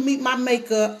want you to meet my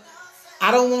makeup.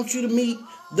 I don't want you to meet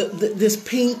this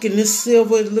pink and this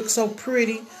silver. It looks so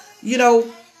pretty. You know,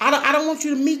 I don't want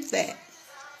you to meet that.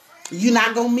 You're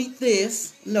not going to meet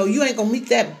this. No, you ain't going to meet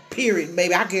that, period,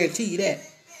 baby. I guarantee you that.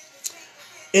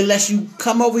 Unless you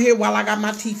come over here while I got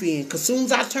my teeth in. Because as soon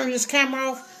as I turn this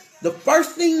camera off, the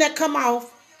first thing that come off,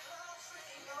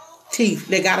 teeth,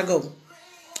 they got to go.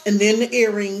 And then the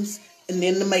earrings, and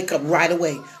then the makeup right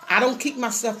away. I don't keep my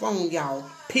stuff on, y'all,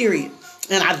 period.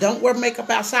 And I don't wear makeup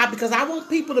outside because I want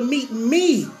people to meet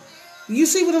me. You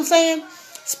see what I'm saying?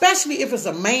 Especially if it's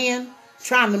a man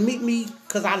trying to meet me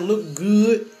because I look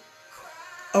good.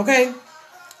 Okay?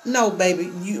 No,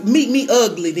 baby. You meet me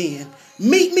ugly then.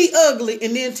 Meet me ugly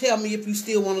and then tell me if you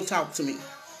still want to talk to me.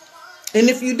 And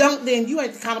if you don't, then you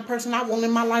ain't the kind of person I want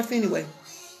in my life anyway.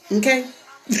 Okay?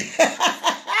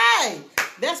 Hey,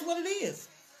 that's what it is.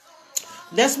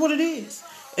 That's what it is.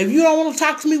 If you don't want to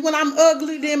talk to me when I'm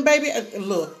ugly, then baby,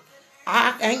 look,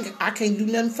 I can't do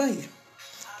nothing for you.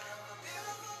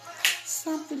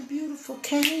 Something beautiful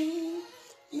came,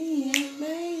 me and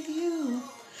made you.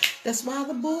 That's why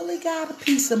the bully got a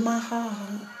piece of my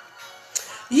heart.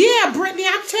 Yeah, Brittany,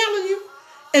 I'm telling you.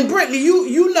 And Brittany,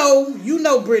 you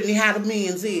know Brittany how the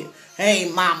men's is. Hey,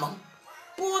 mama,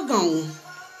 boy, gone.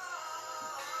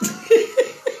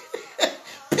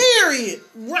 Period.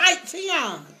 Right,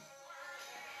 Tiana.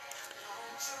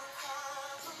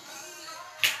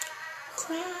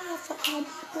 Cry for all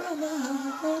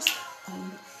my brothers.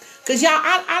 Cause y'all,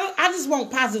 I just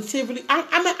want positivity.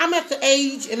 I'm at the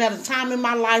age and at a time in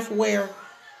my life where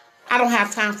I don't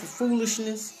have time for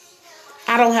foolishness.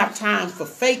 I don't have time for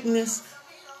fakeness.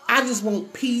 I just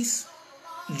want peace,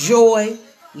 joy,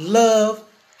 love,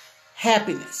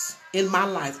 happiness in my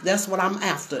life. That's what I'm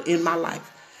after in my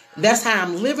life. That's how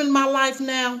I'm living my life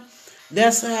now.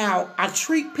 That's how I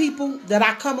treat people that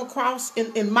I come across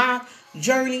in my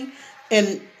journey.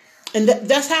 And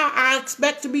that's how I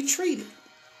expect to be treated.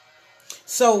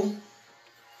 So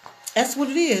that's what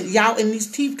it is. Y'all, and these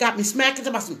teeth got me smacking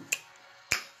about some.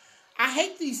 I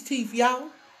hate these teeth, y'all.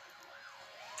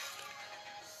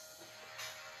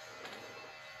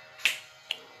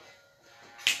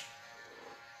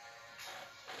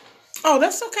 Oh,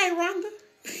 that's okay, Rhonda.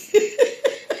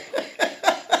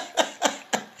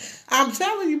 I'm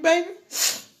telling you, baby.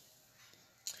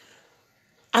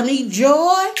 I need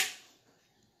joy.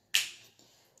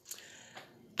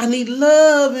 I need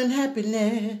love and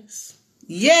happiness.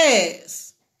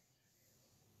 Yes.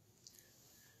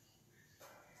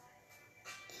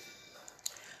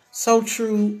 So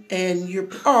true. And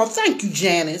oh, thank you,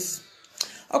 Janice.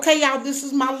 Okay, y'all, this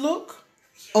is my look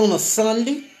on a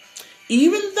Sunday.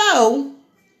 Even though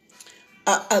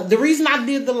the reason I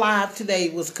did the live today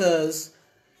was because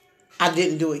I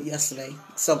didn't do it yesterday.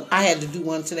 So I had to do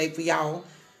one today for y'all.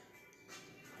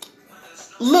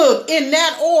 Look, in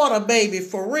that order, baby,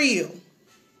 for real.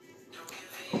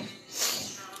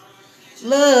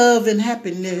 Love and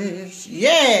happiness.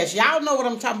 Yes, y'all know what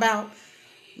I'm talking about.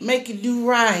 Make you do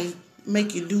right.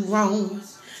 Make you do wrong.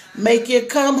 Make you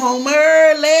come home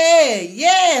early.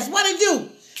 Yes, what it do?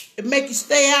 It make you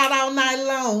stay out all night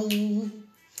long.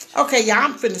 Okay, y'all,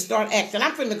 I'm finna start acting.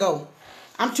 I'm finna go.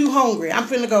 I'm too hungry. I'm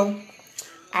finna go.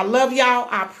 I love y'all.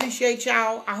 I appreciate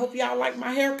y'all. I hope y'all like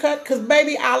my haircut. Because,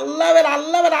 baby, I love it. I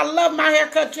love it. I love my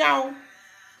haircut, y'all.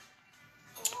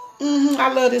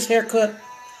 I love this haircut.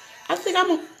 I think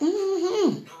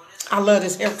I love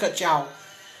this haircut, y'all.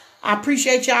 I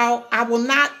appreciate y'all. I will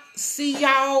not see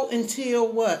y'all until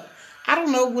what? I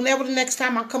don't know, whenever the next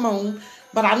time I come on.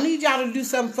 But I need y'all to do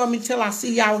something for me till I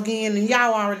see y'all again. And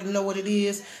y'all already know what it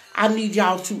is. I need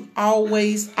y'all to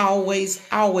always, always,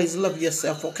 always love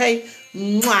yourself, okay?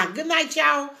 Mwah. Good night,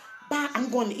 y'all. Bye. I'm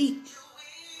going to eat.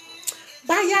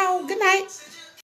 Bye, y'all. Good night.